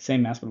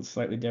same mask, but it's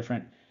slightly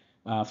different.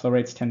 Flow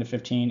rates 10 to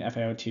 15.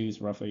 FiO2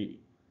 is roughly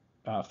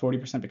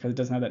 40% because it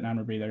doesn't have that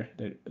non-rebreather.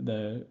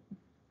 The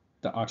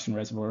oxygen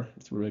reservoir,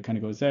 it really kind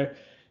of goes there. And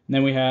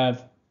then we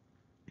have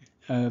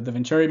the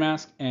Venturi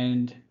mask,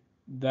 and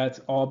that's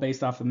all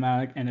based off the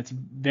mag, and it's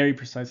very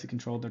precisely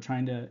controlled.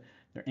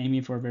 They're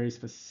aiming for a very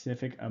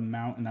specific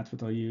amount, and that's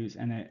what they'll use,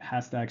 and it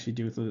has to actually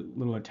do with a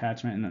little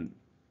attachment, and then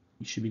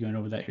we should be going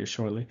over that here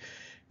shortly,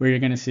 where you're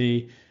going to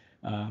see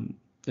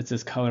it's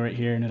this color right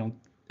here, and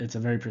it's a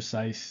very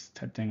precise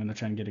type thing when they're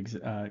trying to get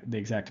the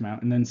exact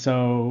amount. And then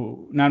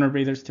so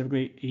non-rebreathers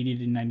typically 80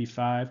 to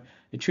 95.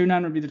 A true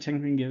non-rebreather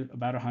technically can give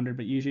about 100,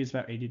 but usually it's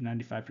about 80 to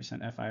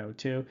 95%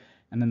 FiO2.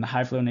 And then the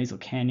high flow nasal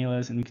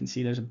cannulas, and we can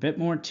see there's a bit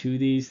more to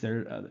these.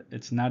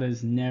 It's not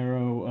as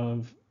narrow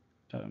of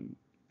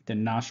the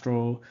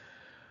nostril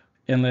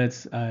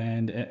inlets,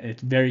 and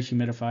it's very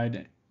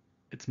humidified.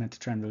 It's meant to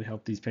try and really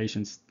help these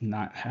patients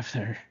not have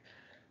their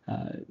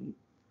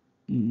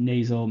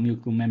nasal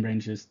mucous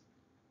membranes just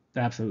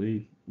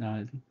absolutely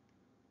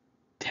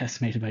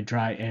decimated by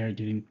dry air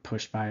getting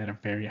pushed by at a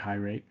very high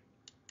rate.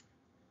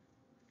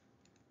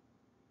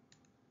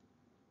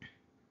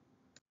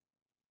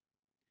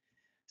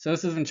 So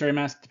this is Venturi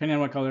mask, depending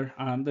on what color.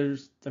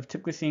 I've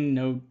typically seen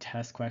no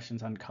test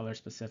questions on color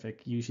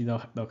specific. Usually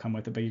they'll come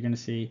with it, but you're going to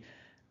see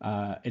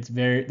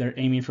they're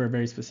aiming for a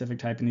very specific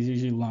type, and these are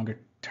usually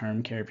longer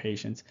term care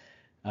patients.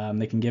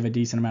 They can give a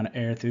decent amount of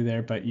air through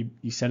there, but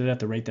you set it at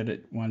the rate that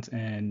it wants,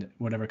 and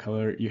whatever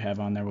color you have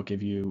on there will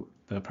give you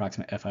the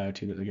approximate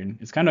FiO2 that they're getting.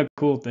 It's kind of a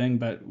cool thing,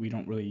 but we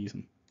don't really use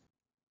them.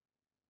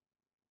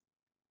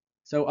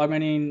 So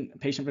augmenting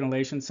patient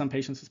ventilation, some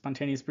patients with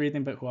spontaneous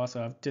breathing, but who also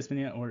have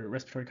dyspnea or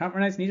respiratory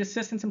compromise, need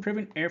assistance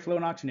improving airflow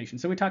and oxygenation.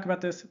 So we talk about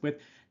this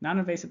with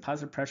non-invasive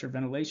positive pressure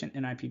ventilation,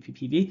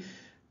 NIPPV.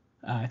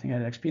 I think I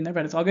had XP in there,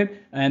 but it's all good.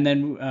 And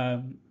then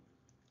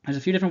there's a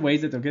few different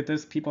ways that they'll get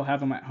this. People have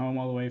them at home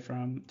all the way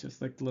from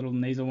just like the little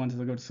nasal ones that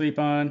they'll go to sleep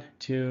on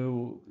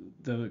to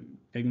the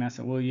big masks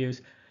that we'll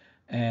use.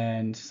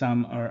 And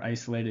some are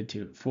isolated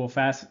to full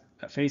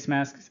face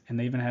masks, and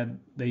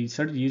they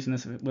started using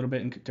this a little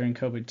bit during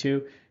COVID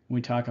too. When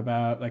we talk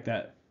about like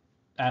that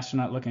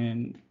astronaut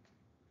looking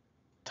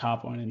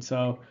top one, and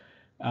so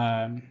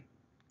it's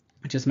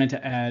just meant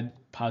to add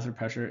positive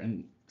pressure,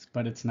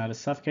 but it's not as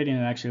suffocating.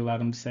 It actually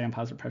allowed them to stay on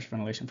positive pressure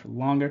ventilation for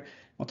longer.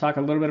 We'll talk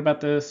a little bit about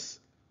this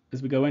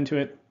as we go into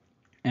it,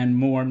 and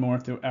more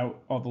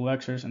throughout all the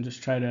lectures, and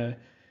just try to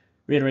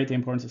reiterate the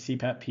importance of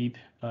CPAP, PEEP,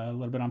 a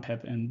little bit on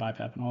PEP and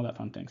BiPAP, and all that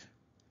fun things.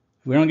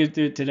 We don't get to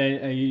do it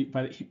today.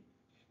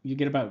 You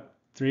get about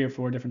 3 or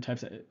 4 different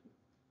types of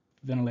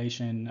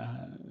ventilation,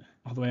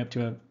 all the way up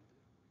to a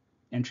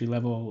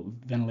entry-level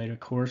ventilator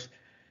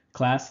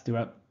class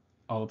throughout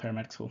all of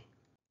paramedic school.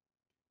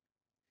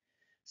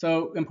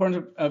 So,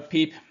 importance of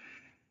PEEP.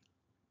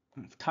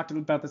 I've talked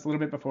about this a little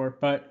bit before,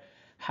 but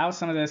how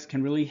some of this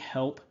can really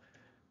help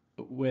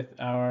with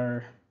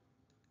our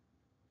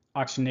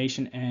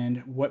oxygenation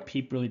and what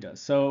PEEP really does.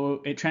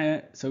 So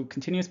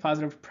continuous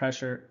positive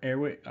pressure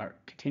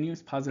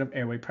continuous positive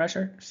airway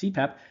pressure,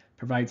 CPAP,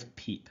 provides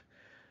PEEP.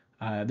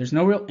 There's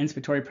no real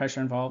inspiratory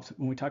pressure involved.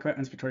 When we talk about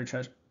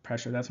inspiratory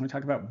pressure, that's when we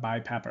talk about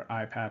BiPAP or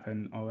IPAP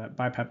and all that.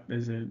 BiPAP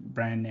is a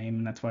brand name,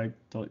 and that's why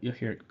you'll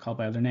hear it called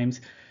by other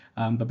names.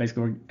 But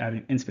basically, we're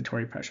adding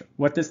inspiratory pressure.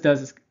 What this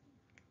does is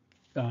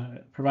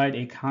provide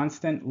a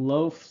constant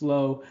low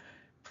flow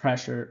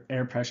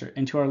air pressure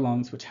into our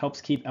lungs, which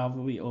helps keep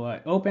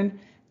alveoli open,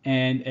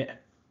 and it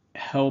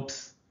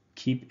helps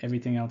keep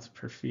everything else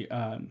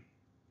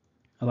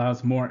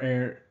allows more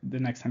air the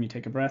next time you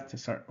take a breath to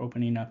start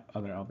opening up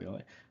other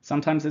alveoli.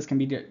 Sometimes this can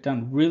be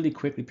done really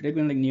quickly,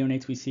 particularly in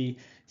neonates. We see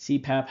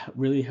CPAP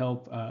really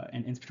help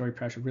and inspiratory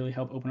pressure really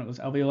help open up those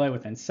alveoli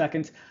within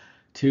seconds.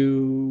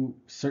 To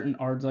certain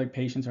ARDS-like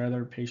patients or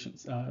other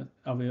patients,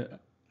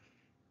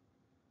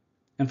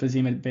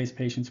 emphysema-based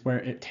patients, where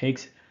it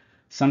takes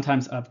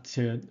sometimes up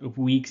to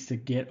weeks to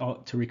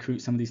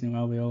recruit some of these new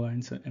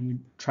alveoli, and we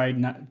try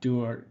to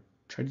do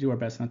our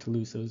best not to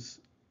lose those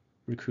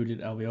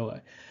recruited alveoli.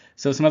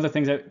 So some other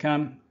things that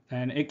come,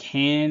 and it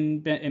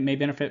may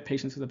benefit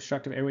patients with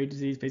obstructive airway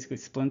disease. Basically,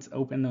 splints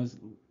open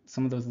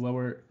some of those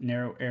lower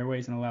narrow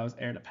airways and allows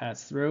air to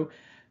pass through.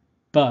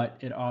 But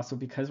it also,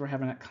 because we're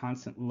having that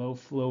constant low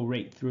flow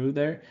rate through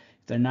there,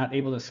 if they're not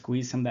able to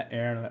squeeze some of that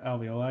air out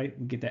of the alveoli,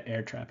 we get that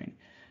air trapping.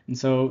 And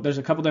so there's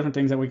a couple different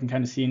things that we can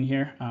kind of see in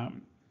here.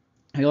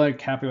 Alveolar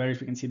capillaries,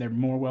 we can see they're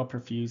more well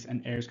perfused,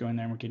 and air's going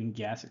there, and we're getting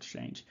gas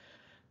exchange.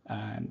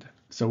 And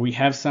so we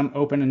have some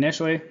open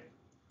initially,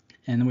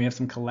 and then we have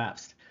some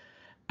collapsed.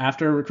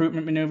 After a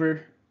recruitment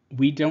maneuver,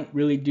 we don't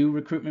really do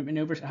recruitment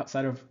maneuvers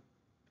outside of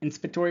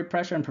inspiratory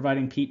pressure and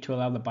providing PEEP to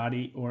allow the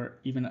body or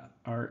even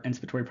our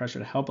inspiratory pressure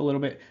to help a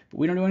little bit. But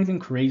we don't do anything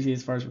crazy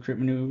as far as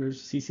recruitment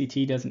maneuvers.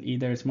 CCT doesn't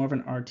either. It's more of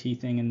an RT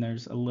thing, and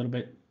there's a little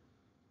bit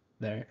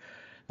there.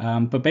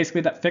 But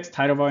basically, that fixed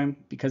tidal volume,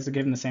 because they're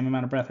given the same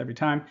amount of breath every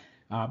time,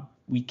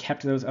 we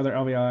kept those other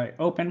alveoli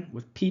open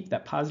with PEEP,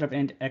 that positive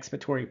end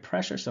expiratory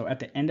pressure. So at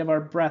the end of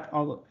our breath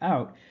all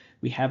out,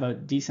 we have a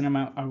decent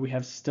amount, or we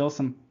have still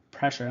some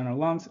pressure in our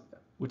lungs,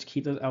 which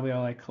keep those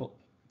alveoli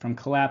from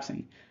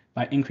collapsing.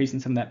 By increasing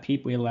some of that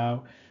PEEP, we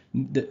allow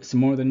some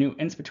more of the new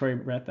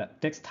inspiratory breath, that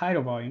fixed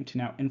tidal volume, to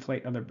now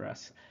inflate other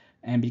breaths.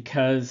 And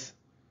because,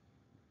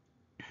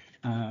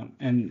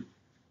 and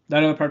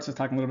that other part's just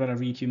talking a little bit of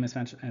EQ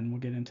mismatch, and we'll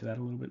get into that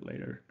a little bit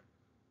later.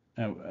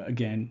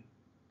 Again,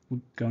 we'll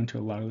go into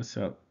a lot of this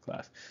throughout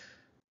class.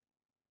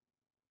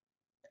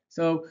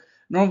 So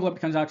normal blood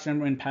becomes oxygen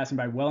when passing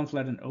by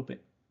well-inflated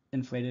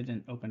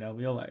and opened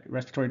alveoli.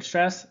 Respiratory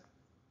distress,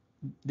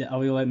 the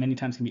alveoli many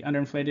times can be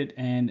underinflated,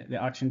 and the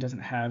oxygen doesn't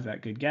have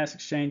that good gas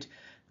exchange.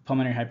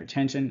 Pulmonary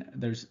hypertension,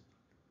 there's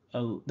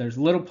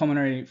little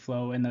pulmonary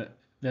flow, and the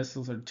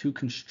vessels are too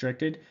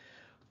constricted,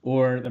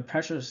 or the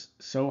pressure is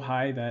so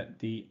high that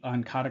the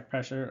oncotic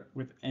pressure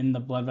within the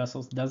blood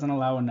vessels doesn't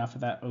allow enough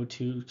of that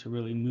O2 to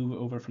really move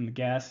over from the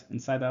gas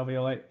inside the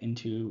alveoli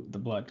into the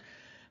blood.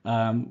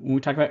 When we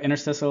talk about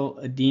interstitial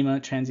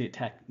edema, transient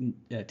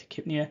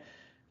tachypnea,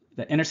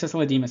 the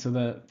interstitial edema, so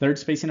the third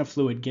spacing of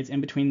fluid gets in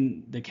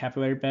between the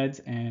capillary beds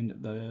and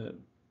the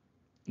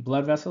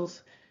blood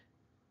vessels,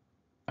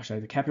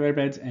 the capillary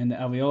beds and the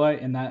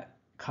alveoli, and that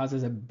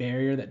causes a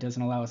barrier that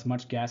doesn't allow as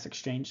much gas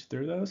exchange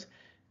through those.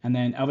 And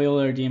then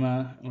alveolar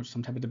edema, or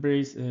some type of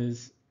debris,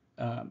 is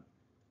kind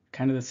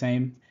of the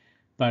same,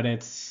 but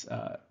it's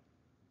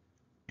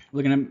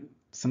looking at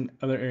some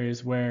other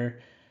areas where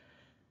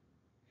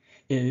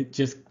it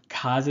just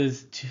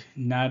causes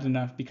not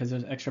enough, because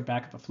there's extra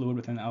backup of fluid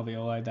within the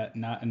alveoli, that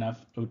not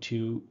enough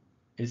O2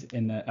 is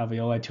in the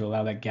alveoli to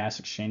allow that gas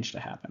exchange to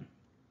happen.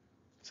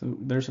 So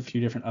there's a few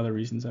different other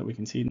reasons that we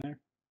can see in there.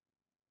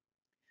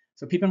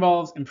 So PEEP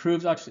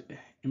improves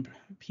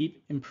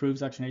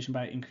oxygenation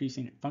by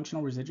increasing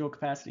functional residual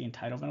capacity and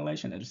tidal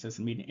ventilation. It assists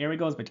in meeting airway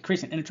goals by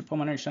decreasing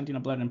intrapulmonary shunting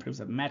of blood and improves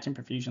the matching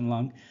perfusion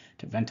lung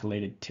to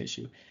ventilated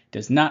tissue. It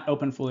does not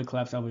open fully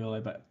collapsed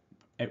alveoli, but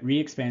it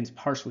re-expands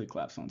partially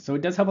collapsed ones. So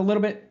it does help a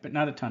little bit, but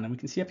not a ton. And we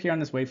can see up here on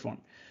this waveform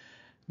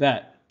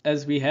that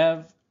as we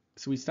have,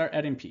 so we start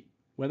adding PEEP,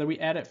 whether we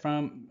add it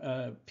from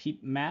a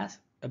PEEP mass,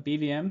 a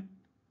BVM,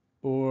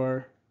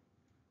 or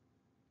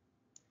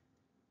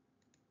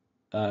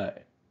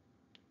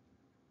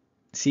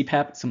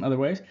CPAP some other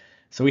ways.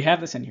 So we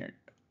have this in here.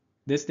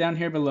 This down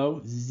here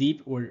below,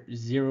 ZEEP or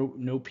zero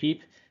no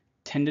PEEP,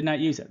 tend to not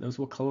use it. Those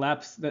will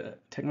collapse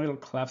technically it'll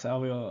collapse the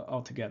alveoli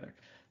altogether.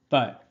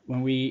 But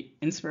when we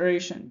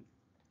inspiration,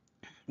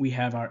 we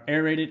have our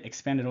aerated,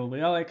 expanded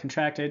alveoli,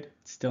 contracted,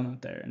 still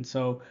not there. And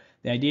so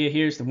the idea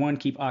here is to one,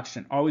 keep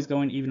oxygen always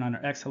going even on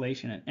our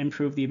exhalation and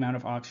improve the amount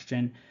of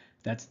oxygen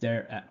that's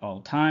there at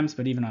all times.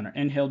 But even on our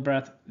inhaled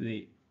breath,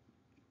 the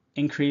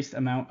increased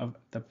amount of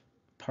the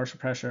partial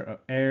pressure of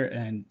air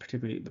and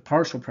particularly the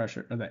partial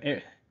pressure of the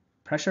air,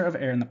 pressure of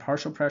air and the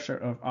partial pressure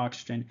of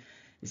oxygen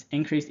is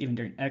increased even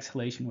during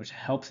exhalation, which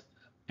helps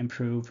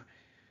improve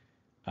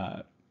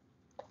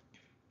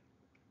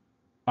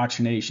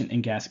oxygenation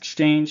and gas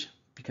exchange,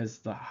 because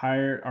the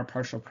higher our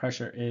partial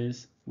pressure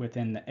is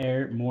within the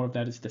air, more of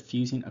that is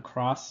diffusing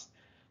across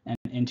and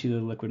into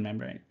the liquid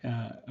membrane,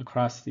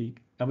 across the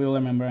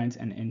alveolar membranes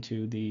and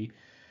into the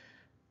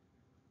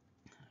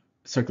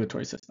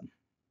circulatory system.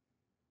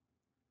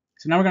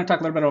 So now we're going to talk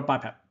a little bit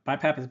about BiPAP.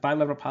 BiPAP is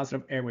bilevel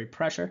positive airway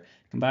pressure.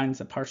 It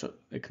combines partial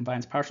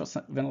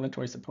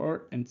ventilatory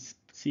support and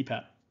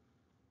CPAP.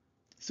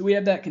 So we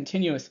have that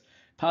continuous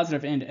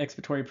positive end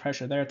expiratory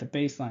pressure there at the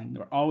baseline.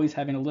 We're always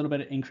having a little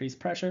bit of increased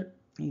pressure,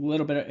 a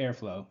little bit of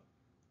airflow.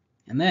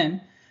 And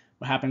then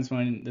what happens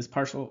when this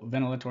partial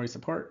ventilatory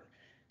support,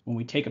 when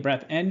we take a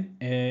breath in,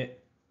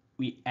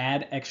 we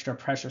add extra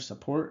pressure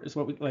support is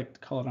what we like to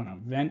call it on a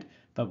vent.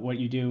 But what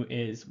you do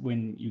is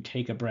when you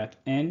take a breath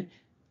in,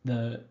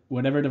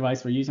 whatever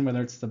device we're using,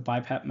 whether it's the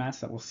BiPAP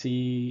mask that we'll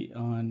see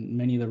on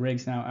many of the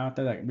rigs now out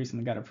there that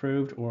recently got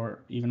approved,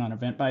 or even on a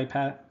vent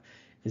BiPAP,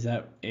 is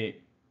that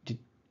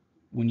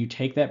when you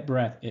take that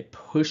breath, it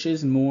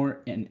pushes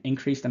an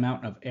increased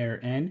amount of air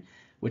in,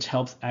 which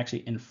helps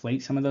actually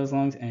inflate some of those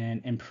lungs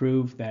and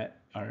improve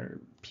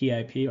our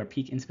PIP, or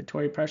peak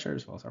inspiratory pressure,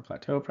 as well as our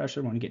plateau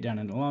pressure when we get down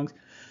into the lungs.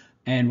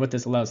 And what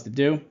this allows us to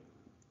do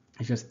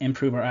is just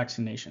improve our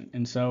oxygenation.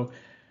 And so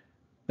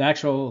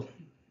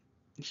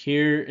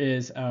here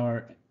is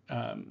our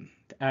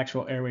the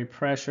actual airway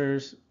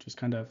pressures, just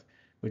kind of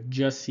with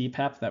just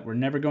CPAP, that we're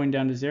never going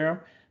down to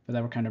zero, but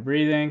that we're kind of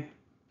breathing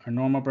our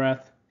normal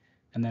breath,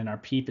 and then our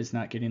PEEP is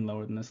not getting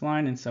lower than this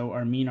line, and so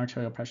our mean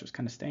arterial pressure is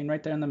kind of staying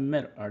right there in the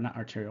middle, or not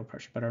arterial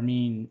pressure, but our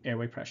mean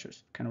airway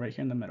pressures kind of right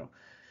here in the middle.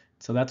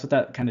 So that's what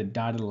that kind of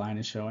dotted line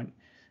is showing.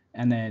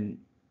 And then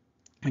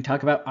we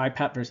talk about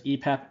IPAP versus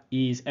EPAP.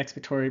 E is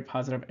expiratory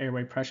positive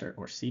airway pressure,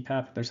 or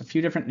CPAP. There's a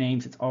few different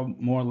names. It's all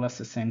more or less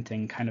the same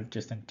thing, kind of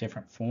just in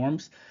different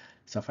forms.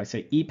 So if I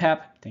say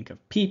EPAP, think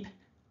of PEEP.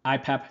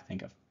 IPAP,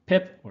 think of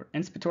PIP, or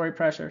inspiratory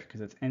pressure,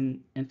 because it's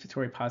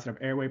inspiratory positive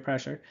airway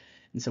pressure.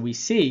 And so we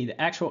see the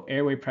actual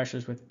airway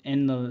pressures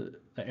within the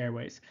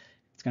airways.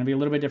 It's going to be a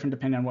little bit different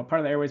depending on what part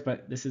of the airways,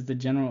 but this is the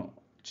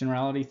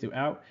generality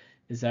throughout,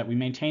 is that we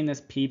maintain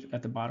this PEEP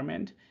at the bottom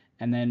end.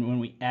 And then when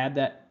we add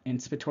that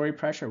inspiratory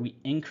pressure, we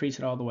increase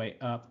it all the way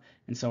up.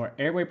 And so our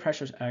airway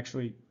pressures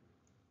actually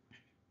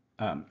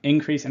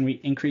increase, and we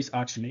increase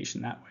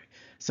oxygenation that way.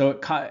 So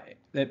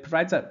it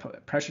provides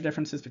that pressure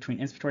differences between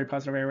inspiratory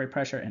positive airway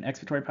pressure and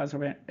expiratory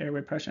positive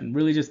airway pressure, and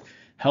really just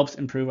helps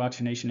improve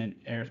oxygenation and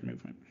air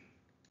movement.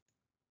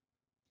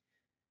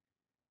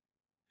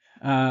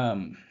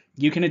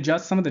 You can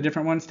adjust some of the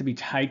different ones to be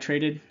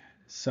titrated.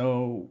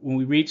 So when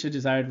we reach a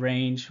desired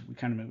range, we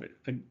kind of move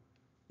it.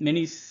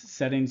 Many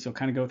settings, you'll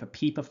kind of go with a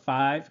PEEP of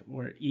 5,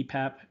 or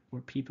EPAP, or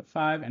PEEP of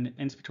 5, and an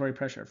inspiratory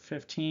pressure of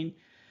 15.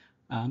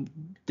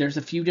 There's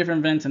a few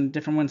different vents and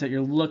different ones that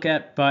you'll look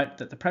at, but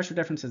the pressure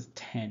difference is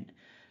 10.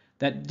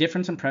 That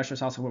difference in pressure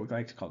is also what we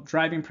like to call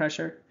driving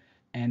pressure,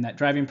 and that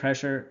driving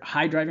pressure,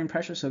 high driving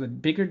pressure. So the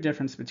bigger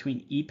difference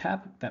between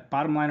EPAP, that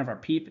bottom line of our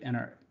PEEP, and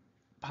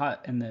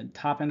the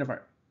top end of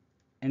our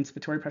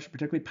inspiratory pressure,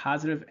 particularly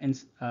positive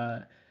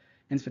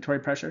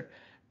inspiratory pressure,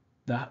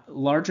 the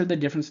larger the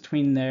difference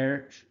between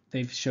there,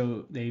 they've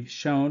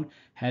shown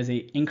has a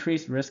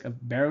increased risk of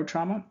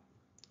barotrauma,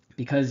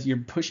 because you're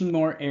pushing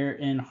more air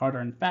in harder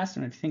and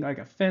faster. And if you think like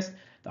a fist,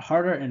 the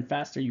harder and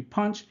faster you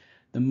punch,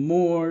 the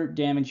more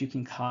damage you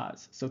can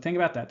cause. So think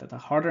about that the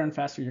harder and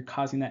faster you're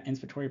causing that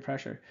inspiratory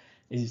pressure,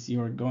 is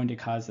you're going to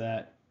cause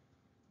that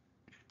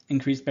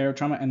increased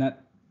barotrauma, and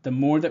that the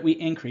more that we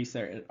increase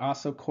there, it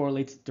also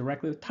correlates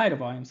directly with tidal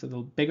volume. So the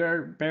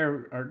bigger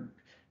or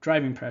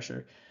driving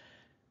pressure,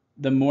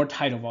 the more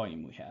tidal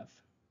volume we have,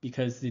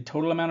 because the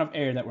total amount of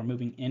air that we're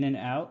moving in and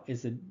out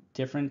is the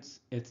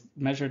difference. It's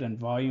measured in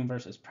volume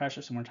versus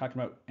pressure. So when we're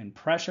talking about in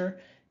pressure,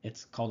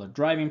 It's called a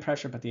driving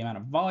pressure, but the amount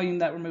of volume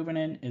that we're moving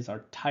in is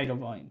our tidal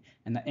volume.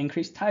 And the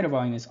increased tidal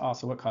volume is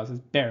also what causes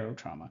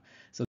barotrauma.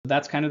 So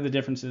that's kind of the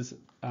differences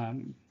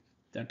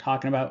they're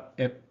talking about.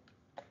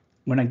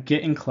 When I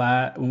get in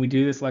class, when we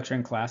do this lecture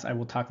in class, I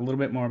will talk a little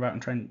bit more about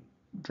and try and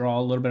draw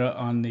a little bit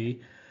on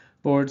the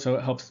board so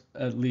it helps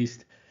at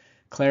least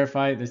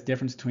clarify this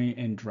difference between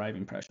in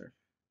driving pressure.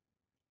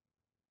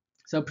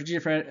 So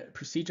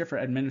procedure for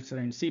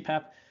administering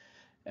CPAP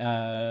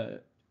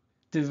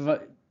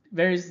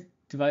varies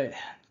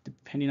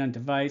depending on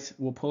device.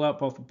 We'll pull out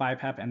both the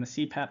BiPAP and the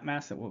CPAP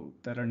masks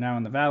that are now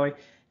in the Valley,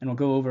 and we'll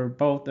go over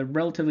both. They're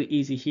relatively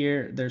easy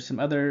here. There's some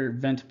other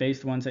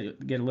vent-based ones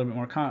that get a little bit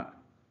more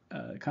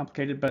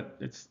complicated,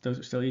 but those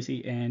are still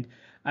easy. And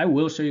I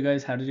will show you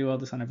guys how to do all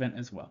this on a vent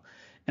as well.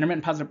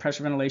 Intermittent positive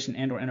pressure ventilation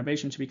and or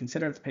intubation should be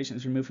considered if the patient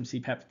is removed from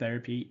CPAP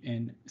therapy.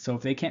 And so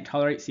if they can't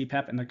tolerate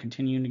CPAP and they're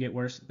continuing to get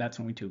worse, that's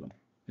when we tube them,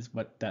 is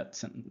what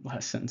that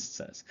last sentence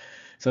says.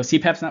 So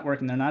CPAP's not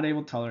working. They're not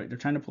able to tolerate. They're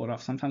trying to pull it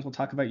off. Sometimes we'll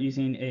talk about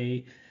using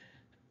a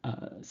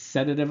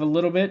sedative a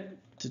little bit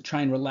to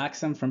try and relax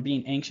them from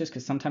being anxious,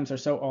 because sometimes they're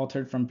so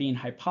altered from being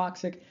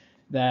hypoxic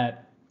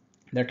that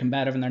they're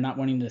combative and they're not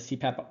wanting the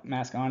CPAP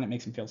mask on. It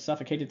makes them feel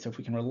suffocated. So if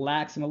we can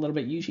relax them a little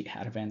bit, usually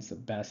Ativan's the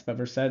best, but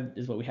Versed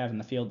is what we have in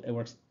the field. It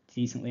works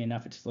decently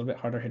enough. It's just a little bit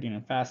harder hitting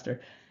and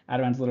faster.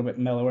 Ativan's a little bit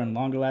mellower and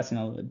longer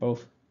lasting. They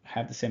both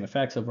have the same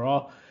effects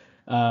overall.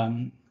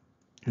 And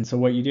so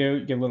what you do,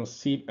 you give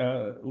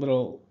a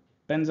little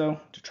benzo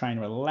to try and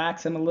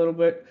relax them a little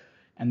bit,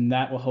 and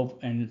that will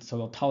help. And so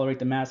they'll tolerate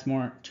the mask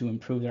more to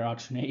improve their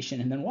oxygenation.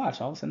 And then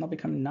watch, all of a sudden they'll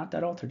become not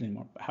that altered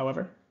anymore.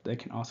 However, they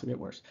can also get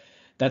worse.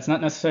 That's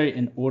not necessarily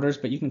in orders,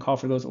 but you can call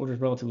for those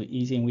orders relatively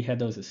easy, and we had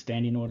those as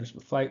standing orders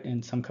with flight,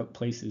 and some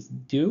places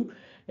do.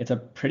 It's a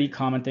pretty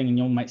common thing, and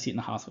you might see it in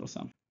the hospital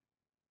some.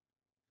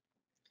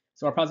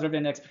 So our positive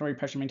end expiratory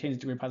pressure maintains a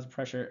degree of positive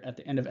pressure at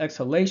the end of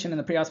exhalation. In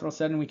the pre-hospital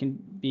setting, we can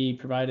be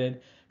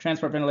provided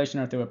transport ventilation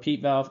or through a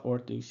PEEP valve or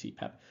through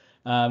CPAP.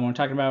 When we're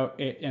talking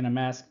about it in a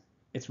mask,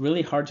 it's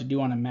really hard to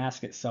do on a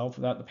mask itself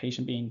without the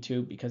patient being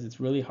tubed, because it's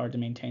really hard to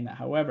maintain that.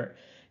 However,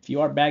 if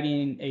you are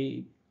bagging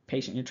a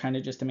patient, you're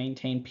trying to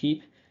maintain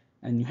PEEP,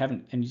 and you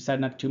decide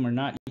not to tube them or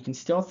not, you can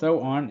still throw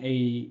on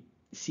a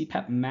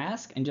CPAP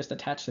mask and just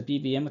attach the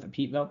BVM with a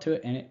PEEP valve to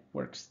it, and it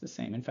works the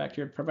same. In fact,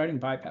 you're providing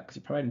BiPAP because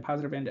you're providing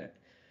positive end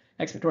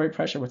expiratory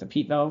pressure with a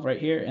PEEP valve right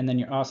here, and then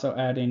you're also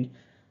adding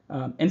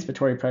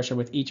inspiratory pressure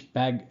with each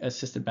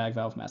assisted bag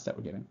valve mask that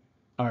we're giving,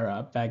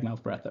 or bag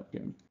mouth breath that we're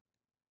giving.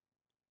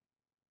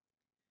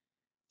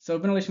 So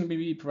ventilation can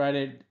be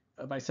provided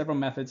by several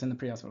methods in the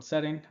pre-hospital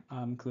setting,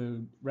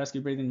 include rescue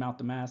breathing, mouth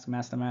to mask,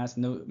 mask to mask,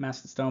 no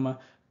mask to stoma.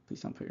 Please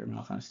don't put your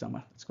mouth on a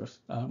stoma. That's gross.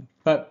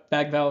 But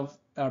bag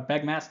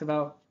mask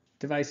valve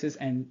devices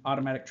and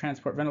automatic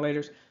transport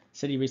ventilators. The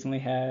city recently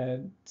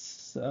had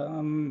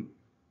some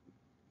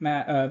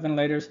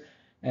ventilators,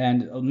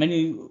 and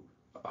many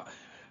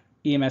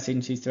EMS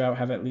agencies throughout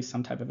have at least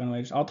some type of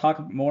ventilators. I'll talk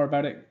more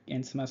about it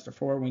in semester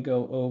 4 when we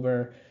go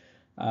over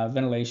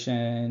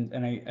ventilation,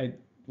 and I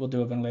will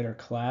do a ventilator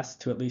class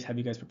to at least have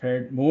you guys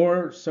prepared,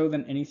 more so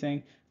than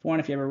anything. For one,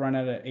 if you ever run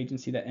at an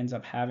agency that ends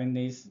up having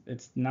these,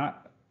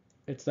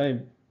 it's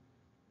a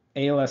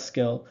ALS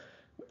skill.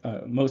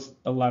 A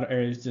lot of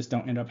areas just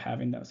don't end up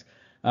having those.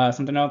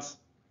 Something else,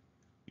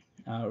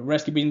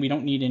 rescue breathing, we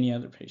don't need any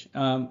other patient.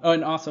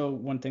 And also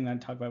one thing that I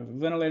talk about with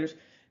ventilators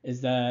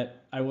is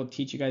that I will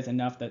teach you guys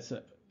enough that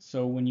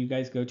so when you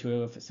guys go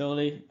to a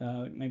facility,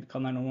 maybe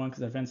call 911 because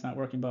their vent's not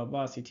working, blah,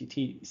 blah,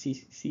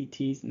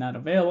 CT's not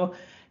available,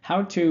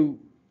 how to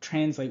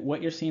translate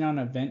what you're seeing on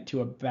a vent to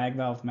a bag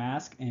valve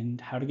mask,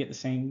 and how to get the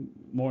same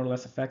more or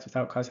less effects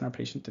without causing our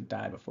patient to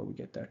die before we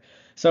get there.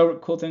 So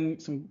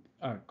some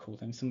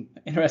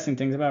interesting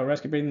things about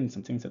rescue breathing, and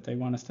some things that they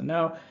want us to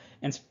know.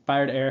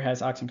 Inspired air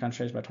has oxygen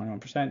concentrations by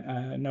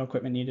 21%. No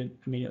equipment needed,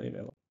 immediately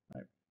available.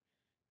 Right.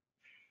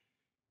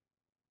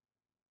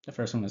 The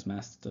first one was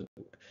mask.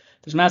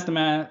 There's mouth to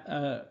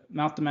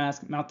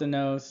mask, mouth to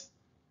nose.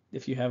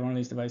 If you have one of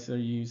these devices or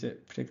you use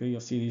it, particularly, you'll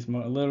see these a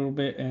little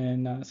bit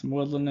in some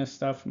wilderness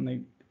stuff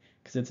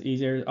because it's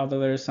easier. Although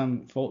there's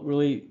some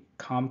really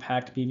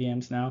compact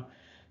BVMs now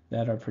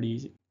that are pretty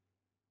easy.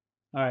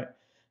 All right.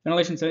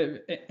 Ventilation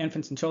to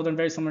infants and children,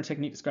 very similar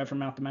technique described for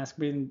mouth to mask.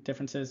 Breathing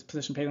differences: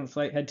 position, pavement,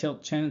 flight, head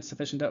tilt, chin,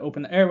 sufficient to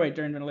open the airway.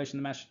 During ventilation,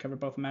 the mask should cover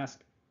both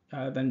mask,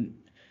 then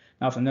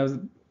mouth and nose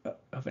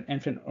of an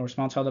infant or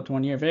small child up to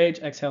 1 year of age.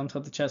 Exhale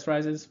until the chest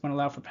rises. When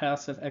allowed for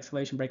passive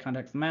exhalation, break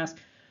contact with the mask.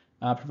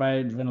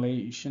 Provide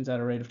ventilations at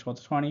a rate of 12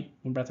 to 20.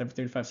 One breath every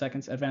 35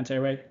 seconds. Advanced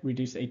airway,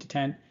 reduce to 8 to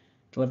 10.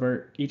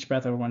 Deliver each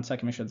breath over 1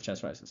 second. Make sure the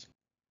chest rises.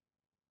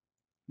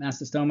 Mask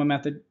to stoma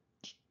method.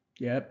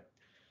 Yep.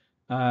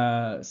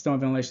 Stoma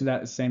ventilation,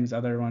 that is the same as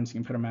other ones. You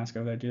can put a mask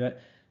over there, do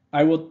that.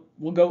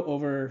 We'll go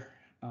over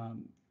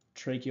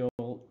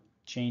tracheal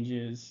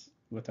changes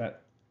with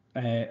that,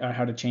 or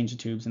how to change the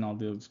tubes and all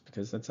those,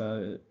 because that's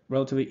a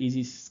relatively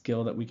easy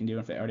skill that we can do.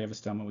 If they already have a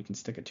stoma, we can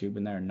stick a tube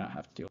in there and not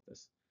have to deal with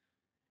this.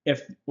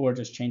 Or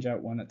just change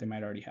out one that they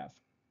might already have.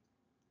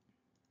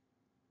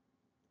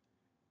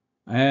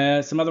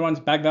 Some other ones,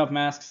 bag valve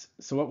masks.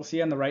 So what we'll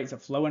see on the right is a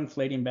flow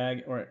inflating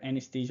bag or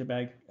anesthesia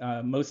bag.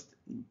 Most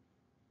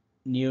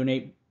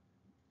neonate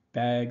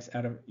bags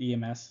out of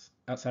EMS,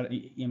 outside of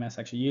EMS,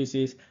 actually use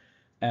these,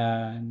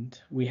 and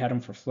we had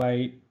them for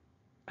flight.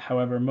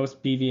 However,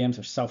 most BVMs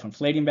are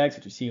self-inflating bags,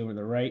 which you see over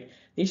the right.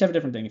 They each have a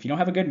different thing. If you don't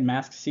have a good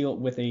mask seal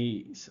with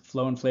a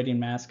flow inflating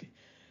mask,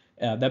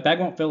 that bag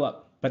won't fill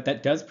up, but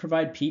that does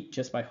provide PEEP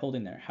just by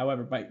holding there.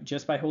 However,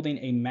 just by holding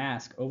a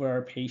mask over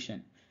our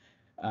patient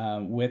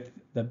with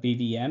the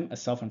BVM, a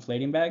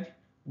self-inflating bag,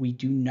 we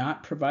do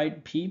not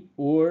provide PEEP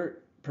or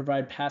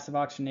provide passive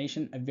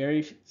oxygenation. A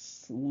very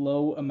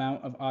slow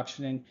amount of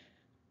oxygen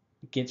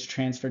gets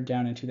transferred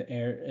down into the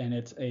air, and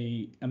it's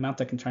a amount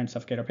that can try and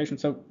suffocate our patient.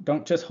 So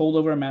don't just hold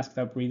over a mask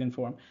without breathing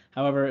for them.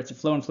 However, it's a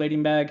flow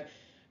inflating bag,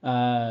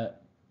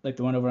 like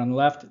the one over on the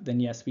left, then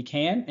yes, we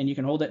can, and you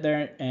can hold it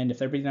there. And if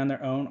they're breathing on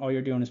their own, all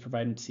you're doing is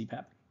providing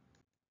CPAP.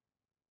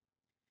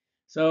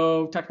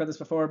 So talked about this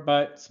before,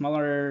 but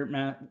smaller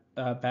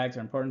bags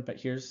are important. But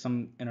here's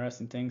some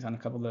interesting things on a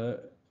couple of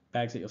the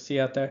bags that you'll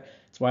see out there.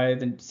 It's why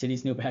the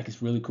city's new bag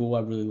is really cool. I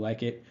really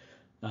like it.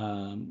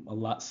 A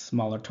lot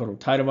smaller total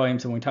tidal volume.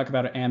 So when we talk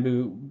about an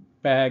Ambu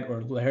bag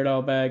or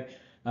Laerdal bag,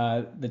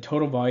 the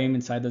total volume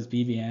inside those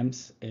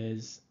BVMs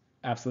is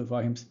absolute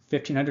volumes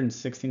 1500 and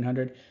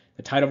 1600.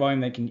 The tidal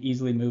volume that can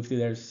easily move through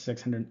there is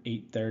 600,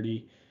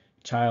 830.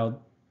 Child,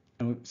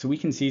 so we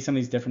can see some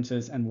of these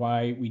differences and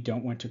why we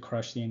don't want to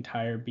crush the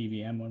entire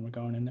BVM when we're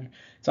going in there.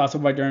 It's also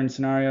why during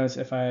scenarios,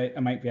 if I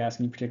might be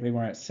asking you, particularly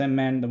when we're at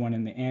SimMen, the one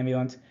in the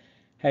ambulance,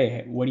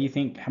 hey, what do you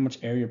think, how much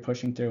air you're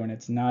pushing through? And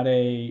it's not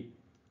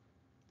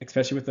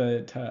especially with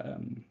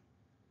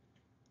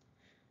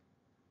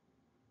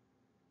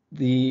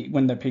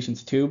when the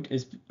patient's tubed,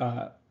 is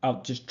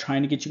out just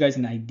trying to get you guys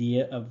an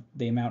idea of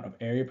the amount of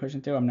air you're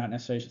pushing through. I'm not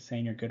necessarily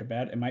saying you're good or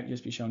bad. It might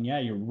just be showing, yeah,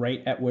 you're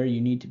right at where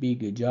you need to be,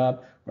 good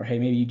job, or hey,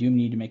 maybe you do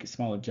need to make a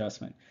small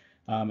adjustment.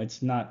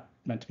 It's not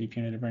meant to be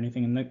punitive or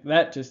anything, and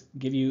that just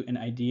give you an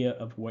idea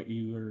of what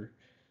you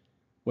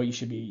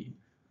should be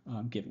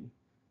giving.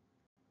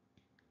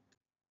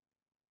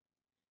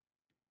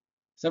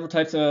 Several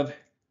types of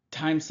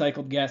time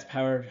cycled gas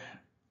powered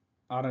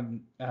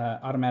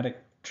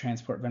automatic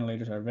transport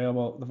ventilators are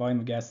available. The volume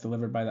of gas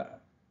delivered by the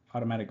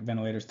automatic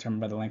ventilator is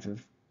determined by the length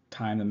of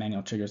time the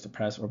manual trigger is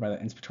depressed or by the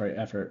inspiratory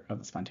effort of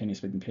the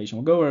spontaneous breathing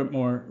patient. We'll go over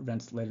more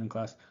events later in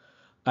class.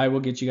 I will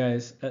get you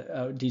guys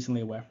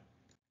decently aware.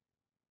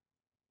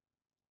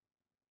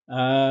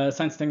 Science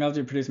and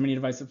technology produce many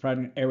devices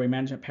providing airway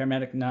management.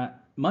 Paramedic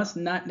must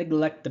not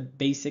neglect the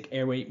basic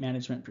airway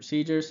management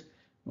procedures.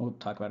 We'll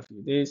talk about a few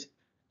of these.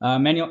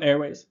 Manual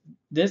airways.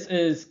 This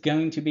is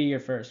going to be your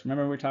first.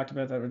 Remember we talked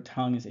about that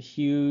tongue is a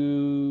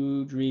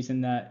huge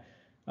reason that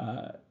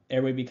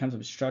airway becomes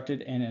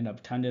obstructed in an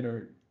obtunded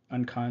or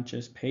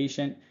unconscious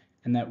patient,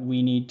 and that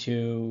we need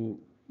to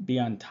be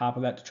on top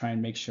of that to try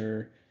and make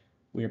sure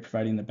we are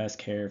providing the best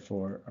care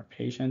for our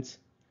patients,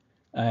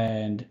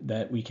 and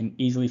that we can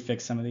easily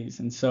fix some of these.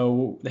 And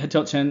so the head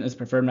tilt chin is a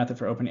preferred method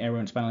for opening airway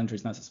when spinal injury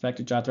is not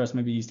suspected. Jaw thrust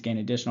may be used to gain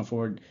additional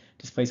forward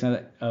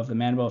displacement of the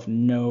mandible if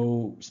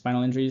no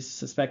spinal injury is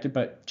suspected,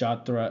 but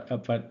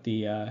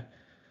the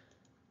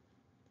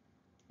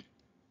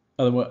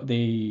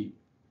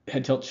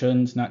head tilt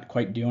chin's not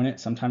quite doing it.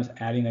 Sometimes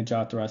adding a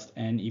jaw thrust,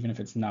 and even if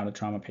it's not a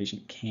trauma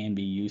patient, can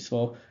be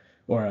useful,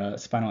 or a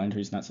spinal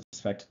injury is not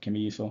suspected can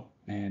be useful,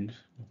 and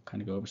we'll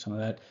kind of go over some of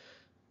that.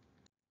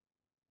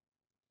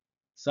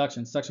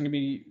 Suction. Suction can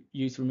be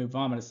used to remove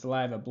vomit,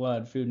 saliva,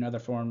 blood, food, and other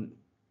foreign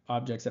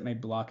objects that may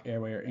block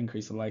airway or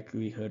increase the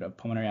likelihood of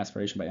pulmonary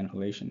aspiration by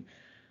inhalation.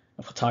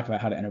 We'll talk about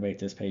how to intubate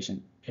this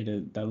patient.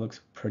 That looks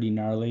pretty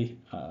gnarly.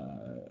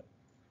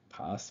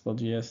 Possible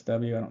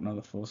GSW. I don't know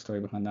the full story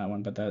behind that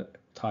one, but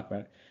talk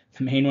about it.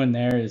 The main one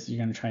there is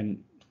you're going to try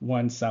and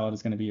one salad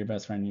is going to be your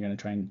best friend. You're going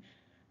to try and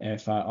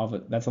if all of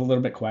it, that's a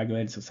little bit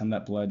coagulated, so some of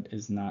that blood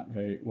is not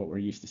very what we're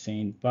used to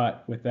seeing.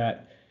 But with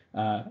that,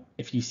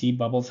 if you see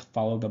bubbles,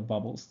 follow the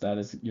bubbles. That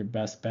is your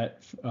best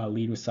bet.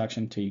 Lead with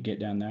suction until you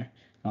get down there.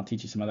 And I'll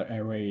teach you some other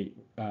airway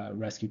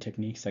rescue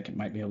techniques that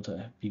might be able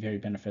to be very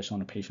beneficial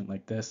in a patient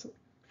like this,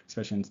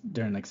 especially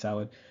during like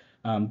salad.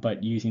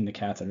 But using the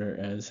catheter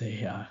as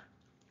a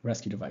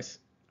rescue device.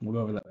 We'll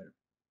go over that later.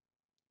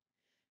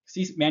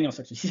 Manual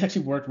suction. These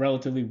actually work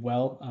relatively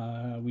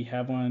well. We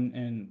have one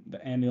in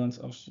the ambulance,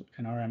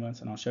 in our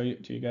ambulance, and I'll show you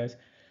to you guys.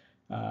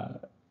 Kind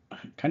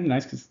of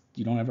nice because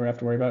you don't ever have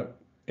to worry about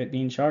it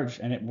being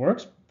charged, and it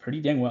works pretty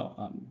dang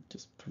well.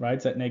 Just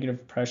provides that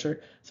negative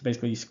pressure. So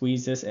basically, you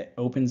squeeze this, it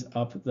opens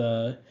up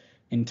the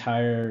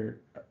entire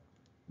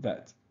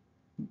that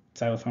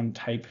xylophone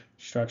type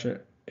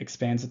structure,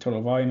 expands the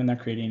total volume in there,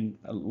 creating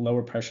a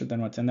lower pressure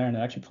than what's in there, and it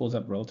actually pulls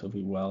up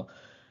relatively well.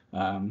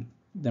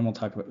 Then we'll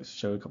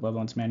show a couple other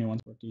ones. Manual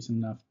ones work decent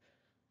enough.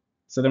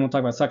 So then we'll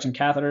talk about suction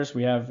catheters.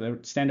 We have the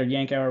standard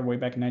Yankauer way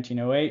back in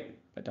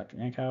 1908 by Dr.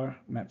 Yankauer,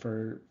 meant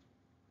for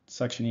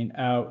suctioning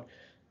out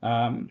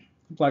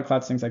blood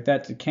clots, things like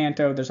that.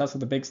 Decanto, there's also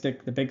the big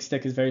stick. The big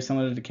stick is very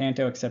similar to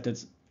Decanto, except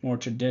it's more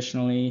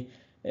traditionally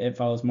It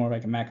follows more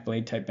like a Mac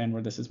blade type bend,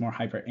 where this is more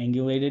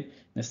hyperangulated.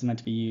 This is meant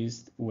to be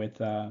used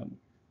with a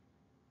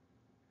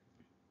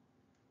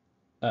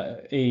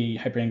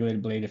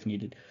hyperangulated blade if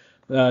needed.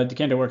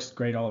 Decanter works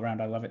great all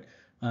around. I love it.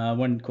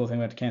 One cool thing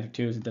about Decanter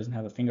too is it doesn't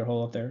have a finger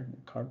hole up there,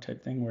 carved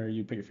type thing, where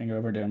you put your finger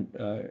over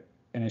to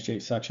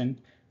initiate suction.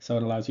 So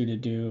it allows you to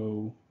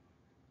do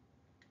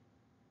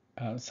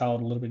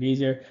solid a little bit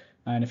easier.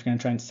 And if you're going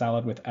to try and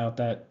solid without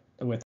that,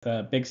 with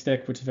a big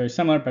stick, which is very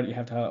similar, but you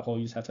have to have a hole,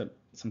 you just have to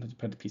sometimes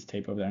put a piece of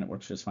tape over there and it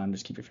works just fine.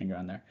 Just keep your finger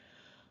on there.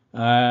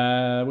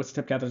 What's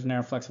the tip catheter?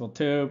 Narrow flexible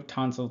tube,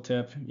 tonsil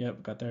tip.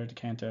 Yep, got there.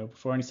 Decanto.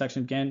 Before any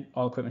section begin,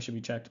 all equipment should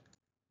be checked.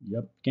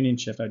 Yep, beginning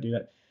shift, I do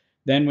that.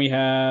 Then we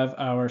have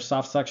our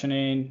soft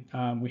suctioning.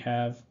 We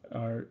have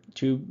our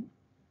tube,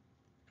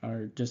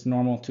 our just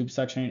normal tube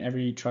suctioning.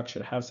 Every truck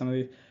should have some of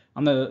these.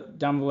 On the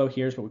down below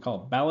here is what we call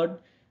a ballard.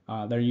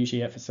 They're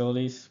usually at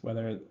facilities,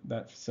 whether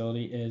that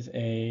facility is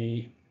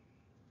a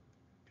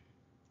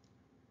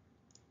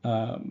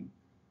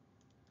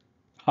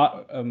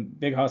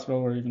big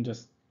hospital or even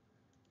just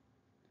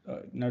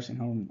nursing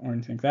home or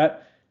anything like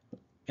that.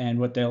 And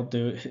what they'll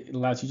do, it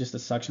allows you just to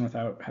suction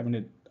without having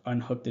to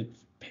unhook the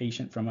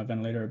patient from a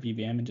ventilator or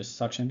BVM and just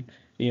suction.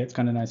 Yeah, it's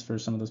kind of nice for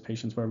some of those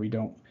patients where we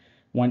don't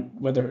want,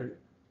 whether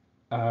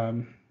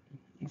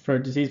for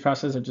a disease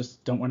process or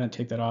just don't want to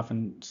take that off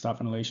and stop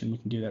ventilation, we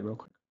can do that real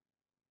quick.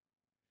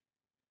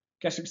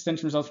 Gastric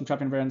extension results from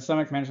trapping of air in the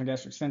stomach. Management of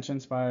gastric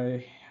extensions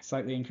by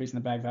slightly increasing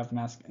the bag valve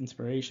mask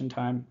inspiration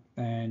time.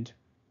 And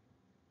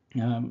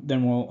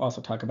then we'll also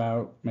talk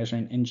about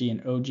measuring NG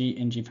and OG.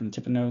 NG from the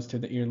tip of the nose to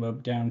the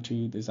earlobe down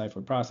to the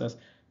xiphoid process.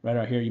 Right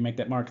out here, you make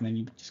that mark, and then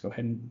you just go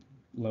ahead and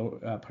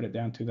put it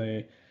down to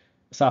the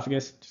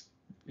esophagus.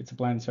 It's a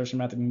blind insertion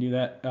method. You can do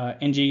that.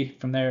 NG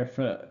from there,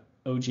 for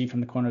OG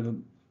from the corner of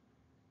the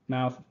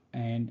mouth,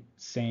 and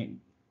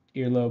same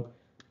earlobe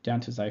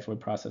down to xiphoid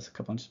process. A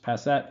couple inches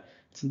past that.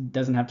 It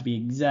doesn't have to be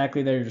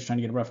exactly there. You're just trying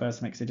to get a rough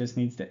estimate because it just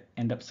needs to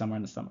end up somewhere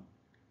in the stomach.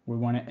 We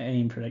want to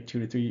aim for like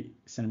 2 to 3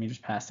 centimeters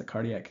past the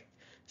cardiac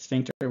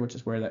sphincter, which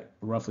is where that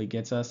roughly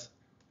gets us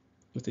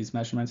with these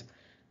measurements.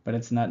 But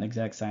it's not an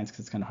exact science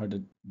because it's kind of hard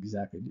to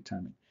exactly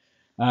determine.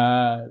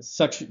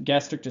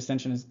 Gastric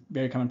distension is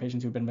very common in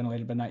patients who've been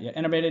ventilated but not yet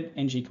intubated.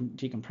 NG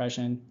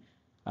decompression.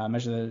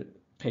 Measure the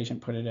patient,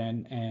 put it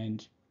in,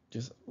 and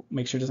just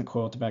make sure it doesn't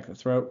coil at the back of the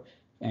throat,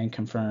 and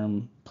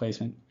confirm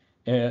placement.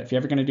 If you're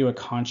ever going to do a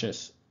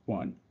conscious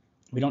one,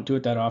 we don't do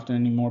it that often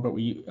anymore, but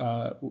we,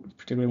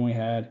 particularly when we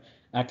had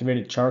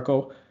activated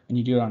charcoal, and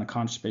you do it on a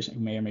conscious patient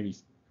who may or may be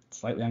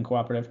slightly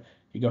uncooperative,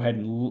 you go ahead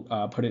and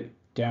put it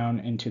down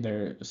into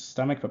their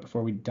stomach, but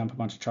before we dump a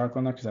bunch of charcoal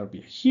in there, because that would be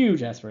a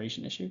huge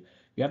aspiration issue,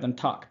 you have them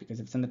talk, because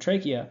if it's in the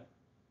trachea,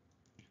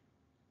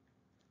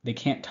 they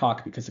can't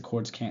talk because the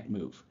cords can't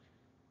move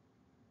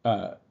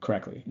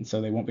correctly, and so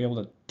they won't be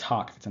able to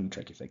talk if it's in the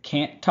trachea. If they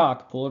can't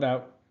talk, pull it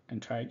out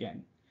and try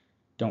again.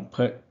 Don't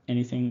put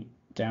anything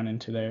down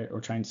into there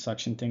or try and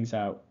suction things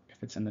out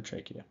if it's in the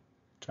trachea.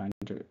 Trying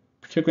to,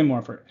 particularly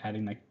more for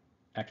adding like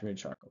activated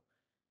charcoal.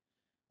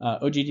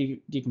 OG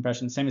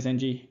decompression, same as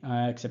NG,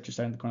 except you're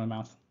starting at the corner of the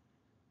mouth.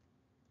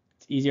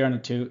 It's easier on the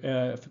two.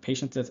 If a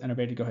patient that's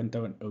intubated, go ahead and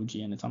throw an OG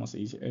in. It's almost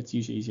easier. It's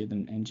usually easier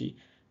than NG.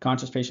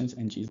 Conscious patients,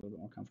 NG is a little bit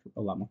more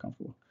comfortable, a lot more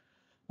comfortable.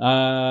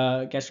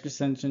 Gastric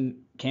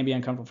distension can be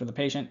uncomfortable for the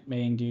patient,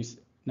 may induce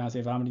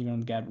nausea, vomiting, even when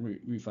the GAD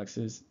reflex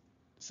is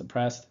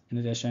suppressed. In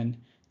addition,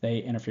 they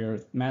interfere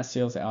with mast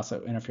seals. They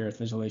also interfere with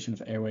visualization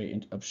of airway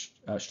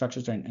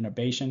structures during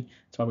intubation.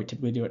 That's why we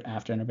typically do it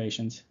after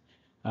intubations.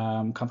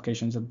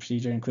 Complications of the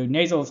procedure include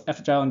nasals,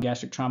 epidural and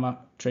gastric trauma,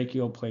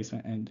 tracheal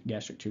placement, and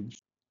gastric tubes.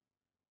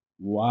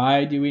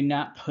 Why do we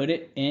not put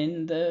it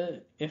in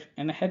the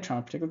head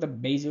trauma, particularly the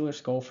basilar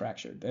skull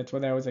fracture? That's where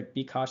they always like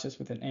be cautious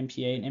with an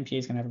MPA. An MPA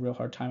is gonna have a real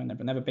hard time in there,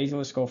 but they have a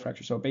basilar skull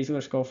fracture. So a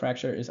basilar skull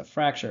fracture is a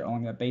fracture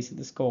along the base of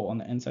the skull, on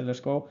the inside of the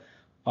skull,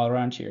 all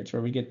around here. It's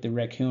where we get the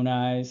raccoon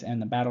eyes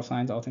and the battle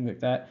signs, all things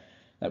like that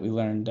we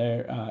learned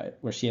there,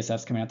 where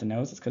CSF's coming out the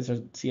nose. It's because there's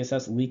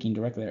CSS leaking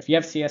directly there. If you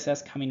have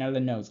CSS coming out of the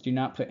nose, do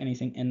not put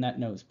anything in that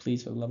nose,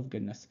 please, for the love of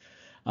goodness.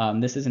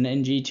 This is an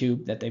NG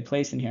tube that they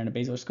placed in here in a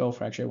basilar skull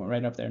fracture. It went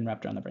right up there and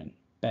wrapped around the brain.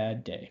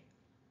 Bad day.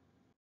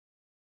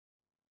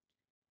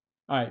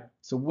 All right,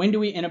 so when do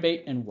we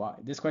intubate and why?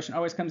 This question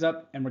always comes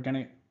up, and we're going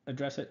to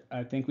address it.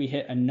 I think we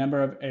hit a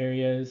number of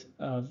areas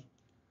of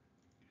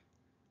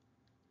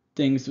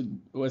things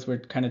as we're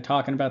kind of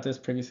talking about this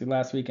previously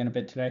last week and a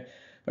bit today.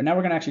 But now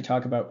we're going to actually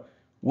talk about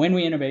when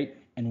we intubate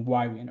and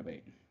why we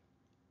intubate.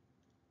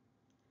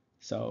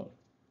 So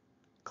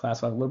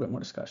class will have a little bit more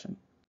discussion.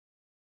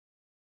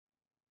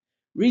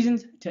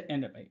 Reasons to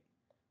intubate.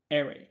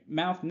 Airway,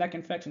 mouth, neck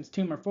infections,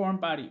 tumor, foreign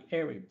body,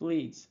 airway,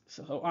 bleeds.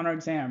 So on our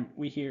exam,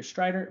 we hear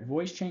stridor,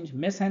 voice change,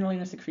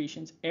 mishandling of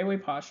secretions, airway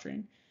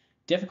posturing.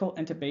 Difficult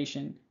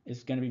intubation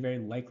is going to be very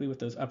likely with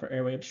those upper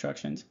airway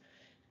obstructions.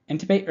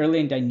 Intubate early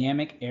in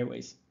dynamic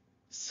airways,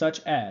 such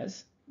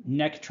as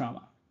neck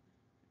trauma,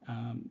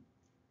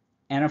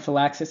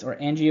 anaphylaxis, or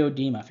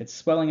angioedema. If it's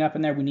swelling up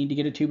in there, we need to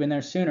get a tube in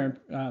there sooner.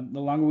 The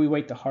longer we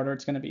wait, the harder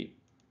it's going to be.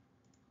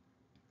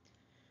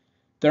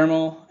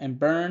 Thermal and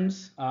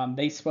burns,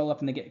 they swell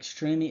up and they get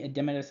extremely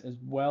edematous as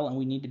well, and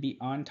we need to be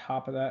on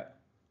top of that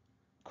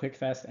quick,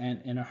 fast,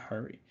 and in a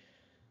hurry.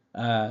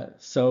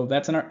 So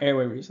that's in our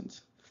airway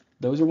reasons.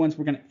 Those are ones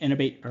we're going to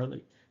intubate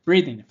early.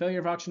 Breathing, failure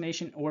of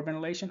oxygenation or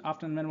ventilation,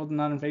 often amenable to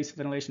non-invasive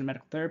ventilation and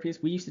medical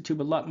therapies. We used to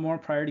tube a lot more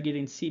prior to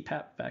getting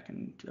CPAP back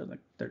in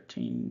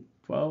 2013,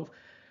 12,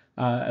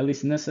 at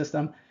least in this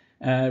system.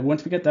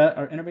 Once we get that,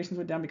 our intubations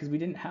went down because we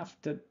didn't have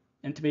to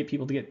intubate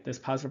people to get this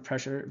positive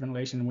pressure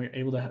ventilation, and we were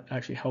able to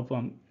actually help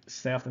them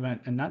stay off the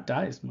vent and not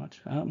die as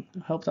much.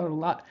 Helps out a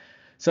lot.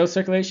 So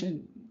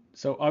circulation,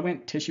 so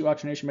augment tissue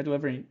oxygenation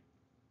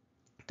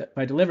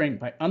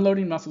by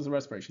unloading muscles of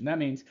respiration. That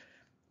means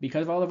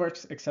because of all of our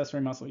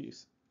accessory muscle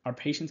use, our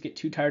patients get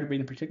too tired of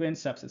breathing, particularly in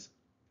sepsis,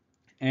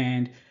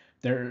 and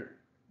their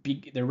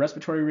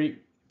respiratory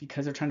rate,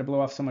 because they're trying to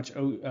blow off so much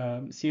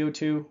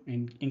CO2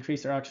 and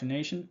increase their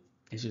oxygenation,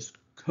 is just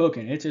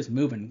cooking. It's just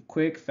moving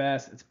quick,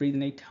 fast. It's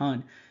breathing a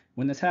ton.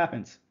 When this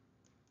happens,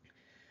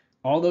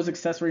 all those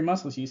accessory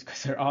muscles used,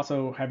 because they're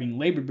also having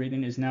labored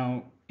breathing, is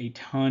now a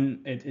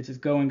ton. It's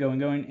just going,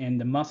 and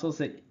the muscles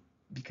that,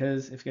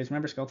 because if you guys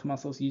remember, skeletal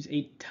muscles use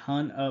a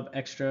ton of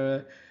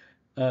extra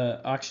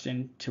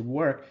oxygen to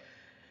work.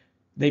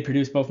 They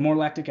produce both more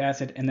lactic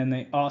acid, and then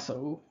they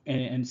also,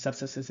 and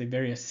sepsis is a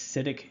very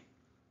acidic,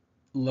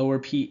 lower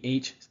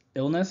pH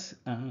illness,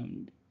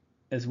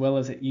 as well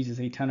as it uses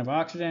a ton of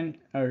oxygen.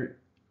 Or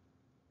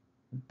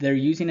they're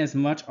using as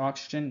much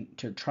oxygen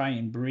to try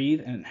and breathe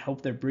and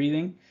help their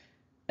breathing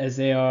as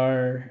they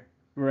are,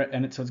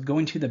 and so it's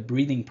going to the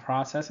breathing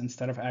process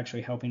instead of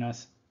actually helping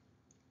us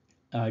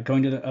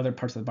going to the other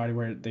parts of the body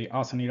where they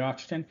also need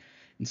oxygen.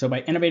 And so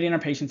by intubating our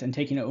patients and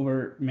taking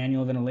over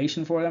manual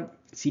ventilation for them,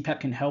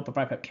 CPAP can help, but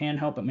BiPAP can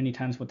help, but many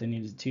times what they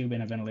need is a tube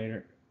and a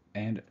ventilator.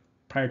 And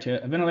prior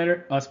to a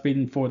ventilator, us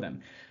breathing for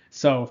them.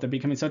 So if they're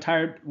becoming so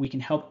tired, we can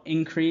help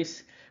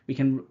increase, we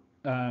can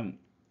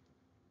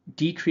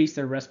decrease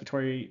their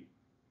respiratory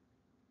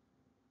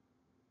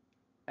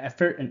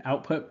effort and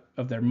output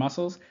of their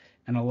muscles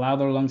and allow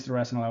their lungs to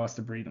rest and allow us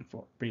to breathe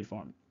for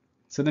them.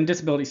 So then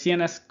disability,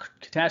 CNS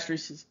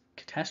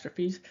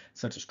catastrophes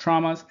such as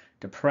traumas,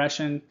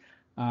 depression.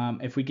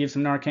 If we give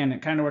some Narcan,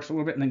 it kind of works a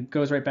little bit and then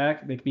goes right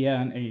back. They could be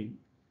on a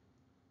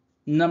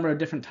number of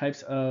different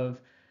types of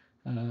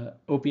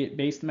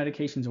opiate-based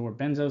medications or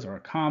benzos or a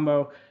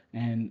combo,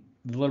 and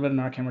the little bit of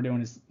Narcan we're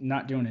doing is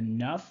not doing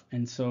enough,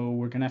 and so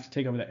we're going to have to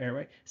take over the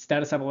airway.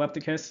 Status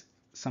epilepticus,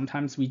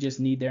 sometimes we just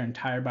need their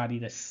entire body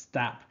to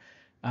stop.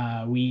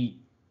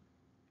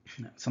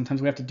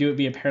 Sometimes we have to do it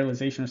via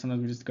paralyzation, or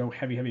sometimes we just go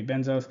heavy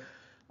benzos,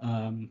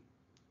 and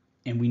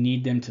we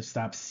need them to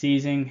stop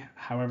seizing.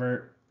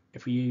 However,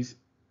 if we use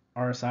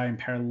RSI and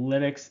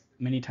paralytics,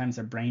 many times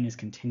their brain is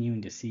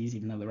continuing to seize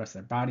even though the rest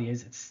of their body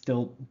is. It's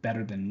still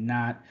better than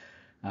not,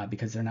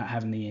 because they're not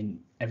having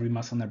every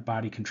muscle in their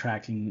body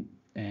contracting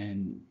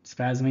and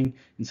spasming,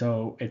 and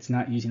so it's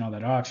not using all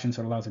that oxygen,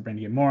 so it allows the brain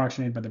to get more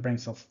oxygenated, but the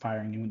brain's still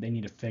firing, and they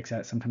need to fix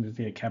that. Sometimes it's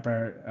via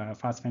Keppra,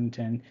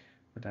 phosphenitin,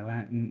 or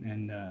Dilantin,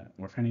 and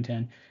or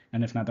phenytoin,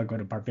 and if not, they'll go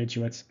to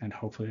barbiturates, and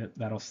hopefully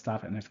that'll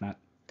stop it, and if not,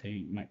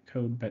 they might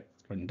code but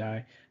wouldn't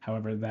die.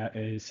 However, that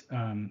is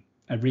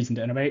a reason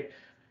to intubate,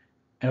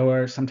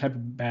 or some type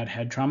of bad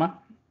head trauma.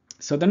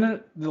 So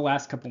then the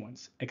last couple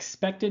ones,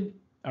 expected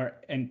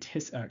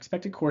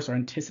course or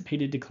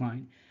anticipated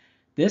decline.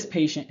 This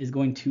patient is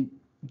going to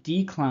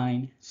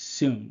decline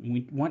soon, and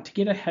we want to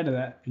get ahead of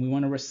that, and we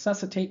want to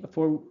resuscitate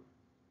before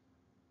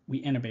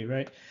we intubate,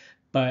 right?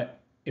 But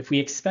if we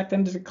expect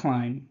them to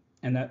decline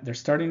and that they're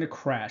starting to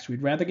crash,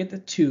 we'd rather get the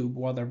tube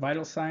while their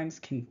vital signs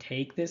can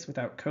take this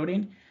without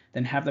coding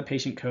than have the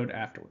patient code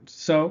afterwards.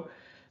 So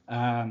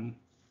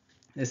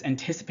this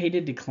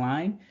anticipated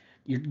decline,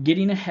 you're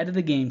getting ahead of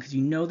the game because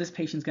you know this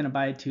patient's going to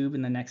buy a tube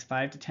in the next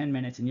 5 to 10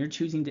 minutes, and you're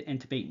choosing to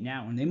intubate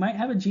now. And they might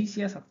have a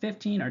GCS of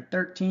 15 or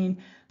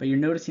 13, but you're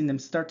noticing them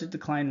start to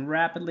decline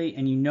rapidly,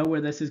 and you know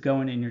where this is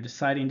going, and you're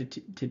deciding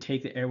to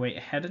take the airway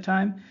ahead of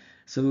time,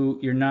 so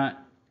you're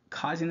not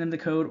causing them to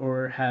code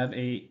or have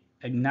a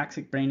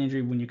anoxic brain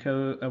injury when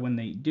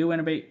they do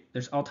intubate.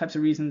 There's all types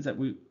of reasons that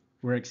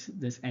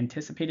this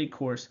anticipated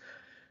course,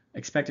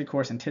 expected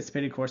course,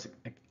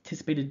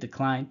 anticipated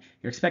decline.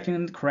 You're expecting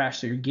them to crash,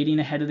 so you're getting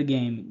ahead of the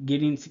game,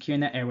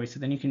 securing that airway, so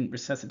then you can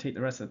resuscitate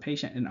the rest of the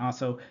patient, and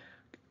also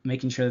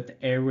making sure that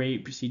the airway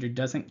procedure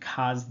doesn't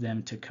cause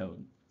them to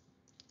code.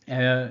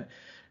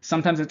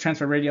 Sometimes a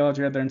transfer radiology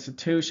or other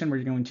institution where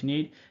you're going to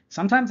need.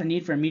 Sometimes a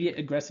need for immediate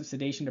aggressive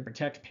sedation to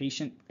protect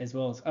patient as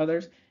well as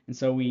others, and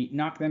so we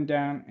knock them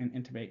down and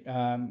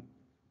intubate.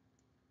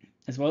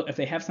 As well, if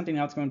they have something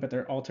else going but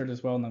they're altered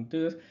as well and they'll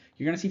do this,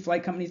 you're going to see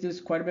flight companies do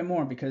this quite a bit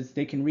more because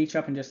they can reach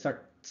up and just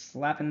start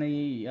slapping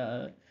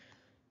the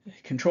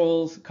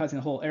controls, causing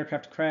the whole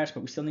aircraft to crash, but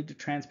we still need to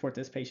transport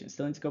this patient,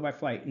 still need to go by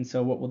flight. And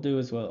so what we'll do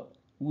is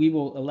we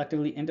will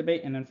electively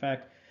intubate, and in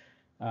fact,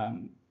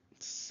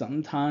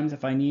 sometimes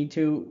if I need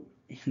to,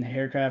 in the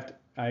aircraft,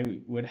 I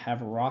would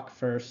have rock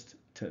first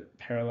to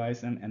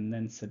paralyze them and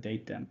then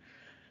sedate them.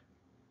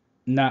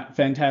 Not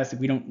fantastic.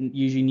 We don't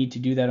usually need to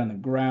do that on the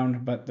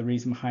ground, but the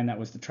reason behind that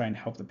was to try and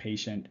help the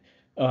patient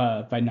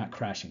by not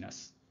crashing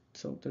us.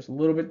 So there's a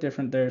little bit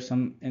different. There's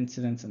some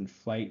incidents in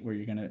flight where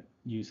you're going to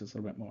use this a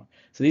little bit more.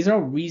 So these are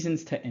all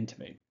reasons to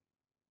intubate.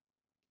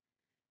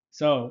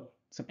 So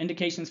some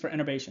indications for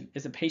intubation.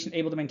 Is the patient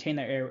able to maintain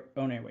their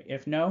own airway?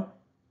 If no,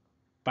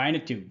 bind a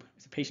tube.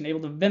 Is the patient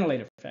able to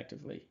ventilate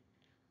effectively?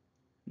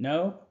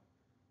 No.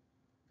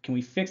 Can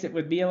we fix it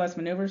with BLS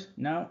maneuvers?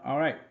 No. All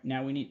right.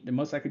 Now we need the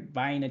most likely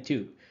buying a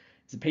tube.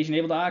 Is the patient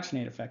able to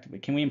oxygenate effectively?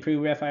 Can we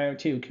improve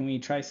FiO2? Can we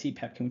try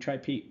CPAP? Can we try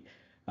PEEP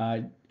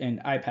and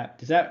IPAP?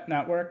 Does that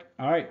not work?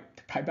 All right.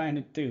 By buying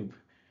a tube.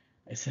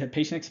 Is the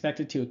patient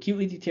expected to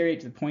acutely deteriorate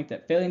to the point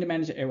that failing to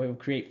manage the airway will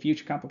create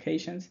future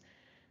complications?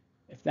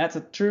 If that's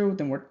true,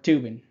 then we're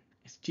tubing.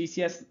 Is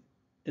GCS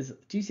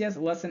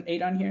less than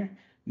 8 on here?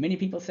 Many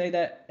people say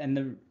that,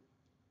 and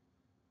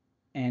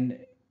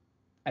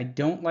I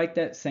don't like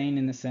that saying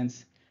in the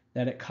sense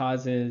that it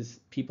causes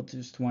people to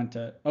just want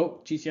to,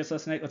 oh, GCS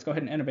less than 8, let's go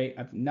ahead and intubate.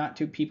 I've not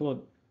tubed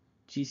people.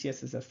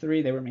 GCS is a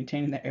 3. They were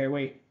maintaining the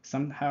airway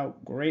somehow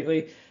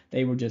greatly.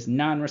 They were just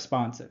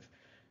non-responsive.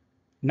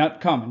 Not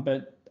common,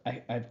 but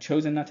I've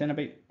chosen not to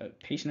intubate a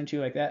patient or two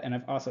like that, and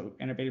I've also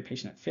intubated a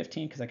patient at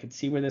 15 because I could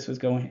see where this was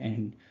going,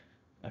 and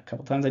a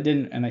couple times I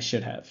didn't, and I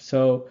should have.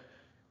 So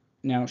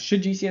now,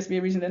 should GCS be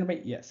a reason to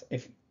intubate? Yes.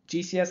 If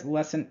GCS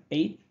less than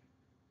 8,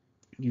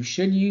 you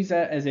should use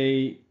that as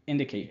a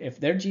indicator. If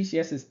their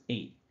GCS is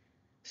 8,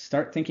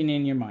 start thinking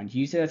in your mind.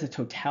 Use it as a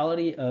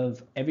totality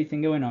of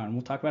everything going on.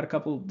 We'll talk about a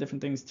couple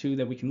different things too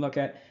that we can look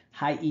at.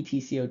 High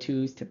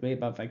ETCO2s, typically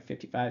above like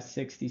 55,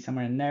 60,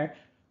 somewhere in there.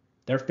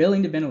 They're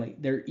failing to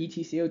ventilate. Their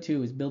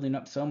ETCO2 is building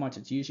up so much.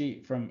 It's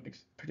usually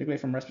particularly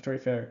from respiratory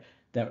failure,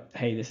 that,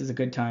 hey, this is a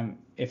good time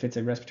if it's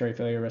a respiratory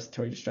failure,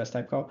 respiratory distress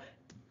type call.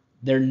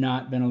 They're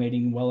not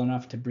ventilating well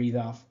enough to breathe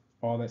off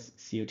all this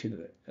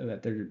CO2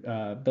 that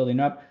they're building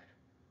up.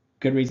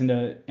 Good reason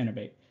to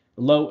intubate.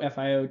 Low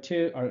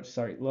FiO2, or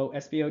sorry, low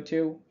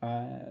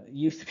SpO2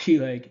 used to be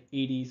like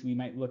 80s. We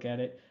might look at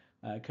it.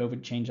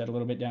 COVID changed that a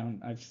little bit down.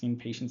 I've seen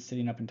patients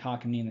sitting up and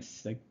talking to me in the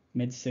like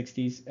mid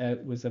 60s.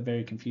 It was a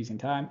very confusing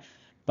time,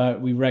 but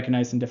we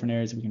recognize some different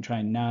areas we can try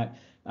and not.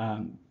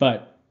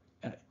 But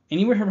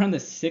anywhere around the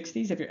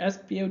 60s, if your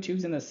SpO2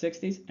 is in the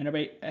 60s,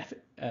 intubate.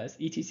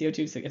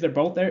 ETCO2, if they're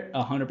both there,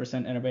 100%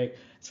 intubate.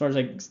 As far as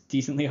like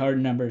decently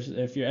hard numbers,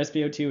 if your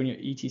SpO2 and your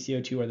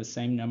ETCO2 are the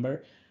same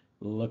number,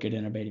 look at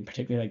intubating,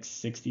 particularly like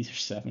 60s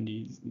or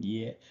 70s.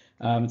 Yeah.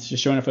 It's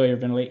just showing a failure to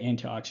ventilate and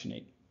to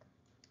oxygenate.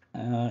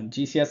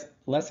 GCS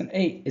less than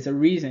 8 is a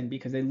reason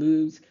because they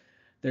lose.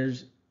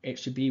 It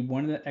should be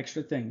one of the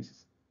extra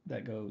things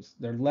that goes.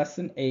 They're less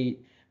than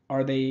 8.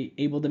 Are they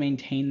able to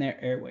maintain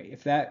their airway?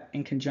 If that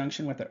in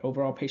conjunction with their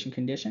overall patient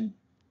condition,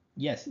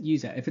 yes,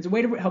 use that. If it's a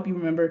way to help you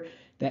remember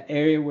that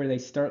area where they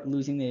start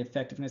losing the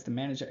effectiveness to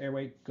manage their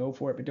airway, go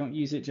for it. But don't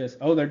use it just,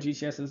 oh, their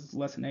GCS is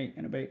less than 8,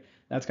 intubate.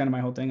 That's kind of my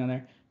whole thing on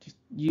there. Just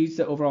use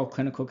the overall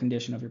clinical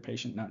condition of your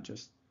patient, not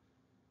just.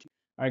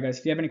 All right, guys,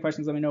 if you have any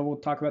questions, let me know. We'll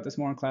talk about this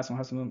more in class. We'll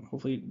have some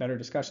hopefully better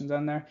discussions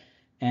on there.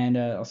 And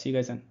I'll see you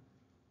guys then.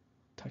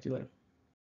 Talk to you later.